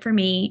did it for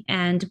me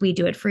and we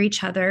do it for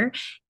each other.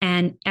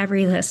 And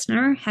every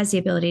listener has the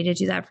ability to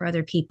do that for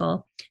other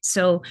people.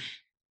 So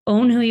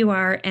own who you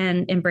are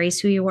and embrace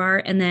who you are,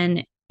 and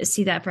then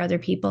see that for other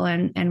people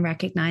and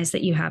recognize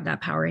that you have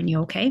that power in you.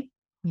 Okay.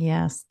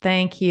 Yes.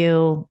 Thank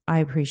you. I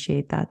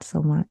appreciate that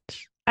so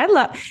much. I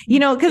love,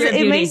 because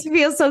it makes me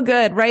feel so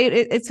good,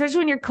 right? Especially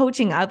when you're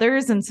coaching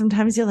others, and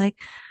sometimes you're like,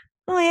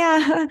 oh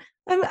yeah,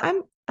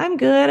 I'm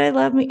good. I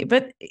love me.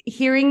 But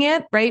hearing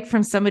it right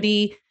from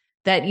somebody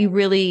that you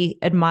really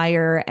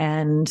admire,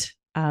 and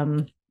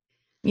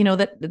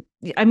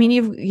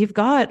you've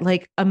got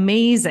like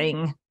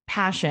amazing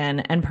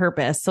passion and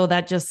purpose. So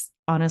that just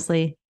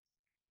honestly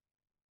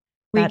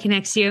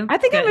reconnects you. I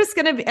think I'm just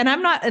going to be, and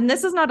I'm not, and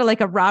this is not like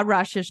a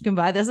rah shish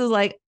kumbaya. This is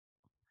like,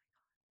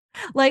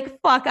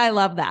 fuck, I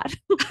love that.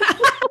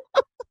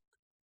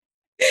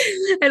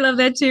 I love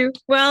that too.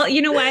 Well, you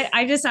know what?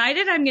 I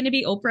decided I'm going to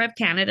be Oprah of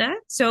Canada.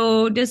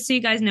 So just so you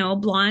guys know,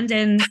 blonde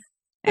and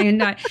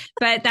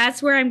but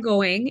that's where I'm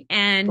going.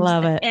 And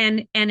love it.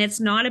 And it's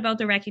not about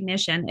the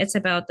recognition. It's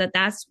about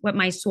that's what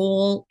my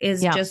soul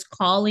is just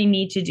calling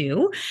me to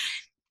do,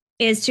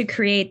 is to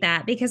create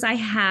that, because I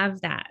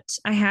have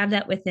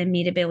that within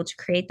me to be able to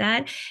create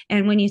that.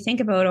 And when you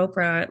think about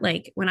Oprah,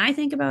 like when I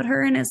think about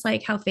her, and it's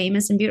like how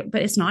famous and beautiful,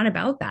 but it's not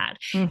about that.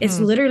 It's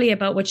literally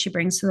about what she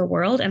brings to the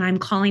world. And I'm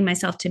calling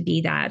myself to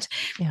be that.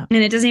 Yeah.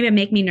 And it doesn't even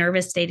make me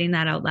nervous stating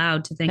that out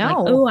loud, to think like,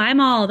 oh,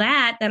 I'm all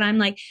that I'm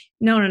like,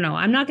 no,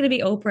 I'm not going to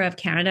be Oprah of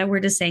Canada. We're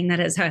just saying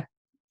that as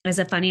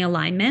a funny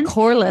alignment.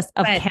 Corliss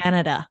of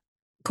Canada.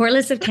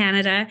 Corliss of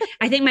Canada.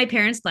 I think my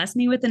parents blessed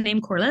me with the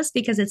name Corliss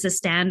because it's a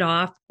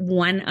standoff,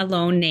 one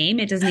alone name.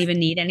 It doesn't even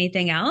need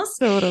anything else.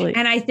 Totally.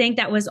 And I think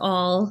that was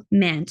all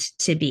meant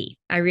to be.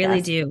 I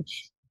really do.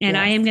 And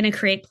I am going to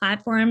create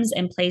platforms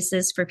and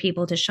places for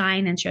people to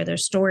shine and share their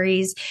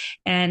stories.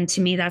 And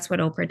to me, that's what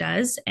Oprah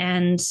does.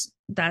 And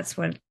that's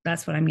what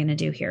I'm going to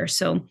do here.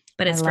 So,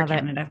 but it's for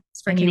Canada.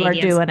 It's for Canadians.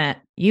 You are doing it.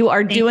 You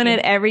are doing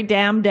it every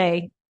damn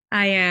day.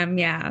 I am.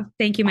 Yeah.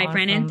 Thank you, my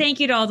friend. And thank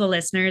you to all the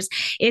listeners.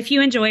 If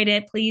you enjoyed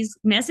it, please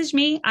message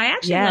me. I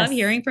actually love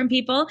hearing from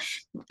people.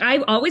 I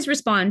always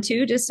respond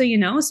to, just so you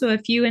know. So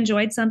if you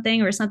enjoyed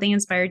something or something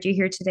inspired you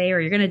here today, or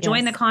you're going to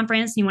join the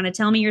conference and you want to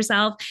tell me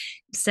yourself,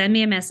 send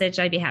me a message.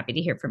 I'd be happy to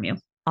hear from you.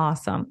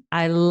 Awesome.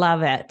 I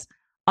love it.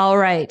 All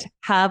right.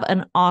 Have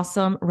an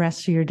awesome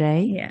rest of your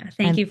day. Yeah.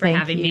 Thank you for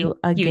having me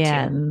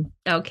again. You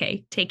too.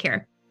 Okay. Take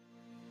care.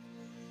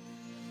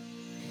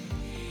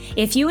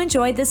 If you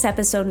enjoyed this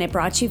episode and it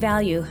brought you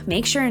value,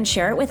 make sure and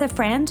share it with a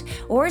friend,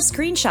 or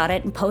screenshot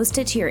it and post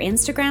it to your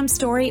Instagram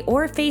story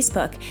or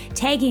Facebook,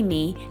 tagging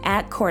me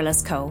at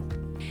Corliss Co.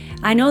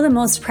 I know the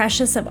most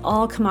precious of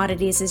all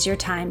commodities is your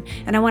time,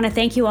 and I want to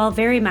thank you all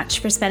very much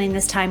for spending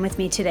this time with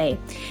me today.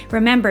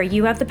 Remember,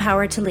 you have the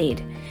power to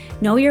lead.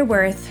 Know your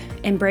worth,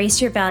 embrace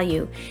your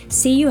value,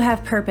 see you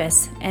have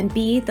purpose, and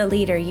be the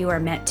leader you are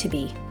meant to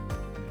be.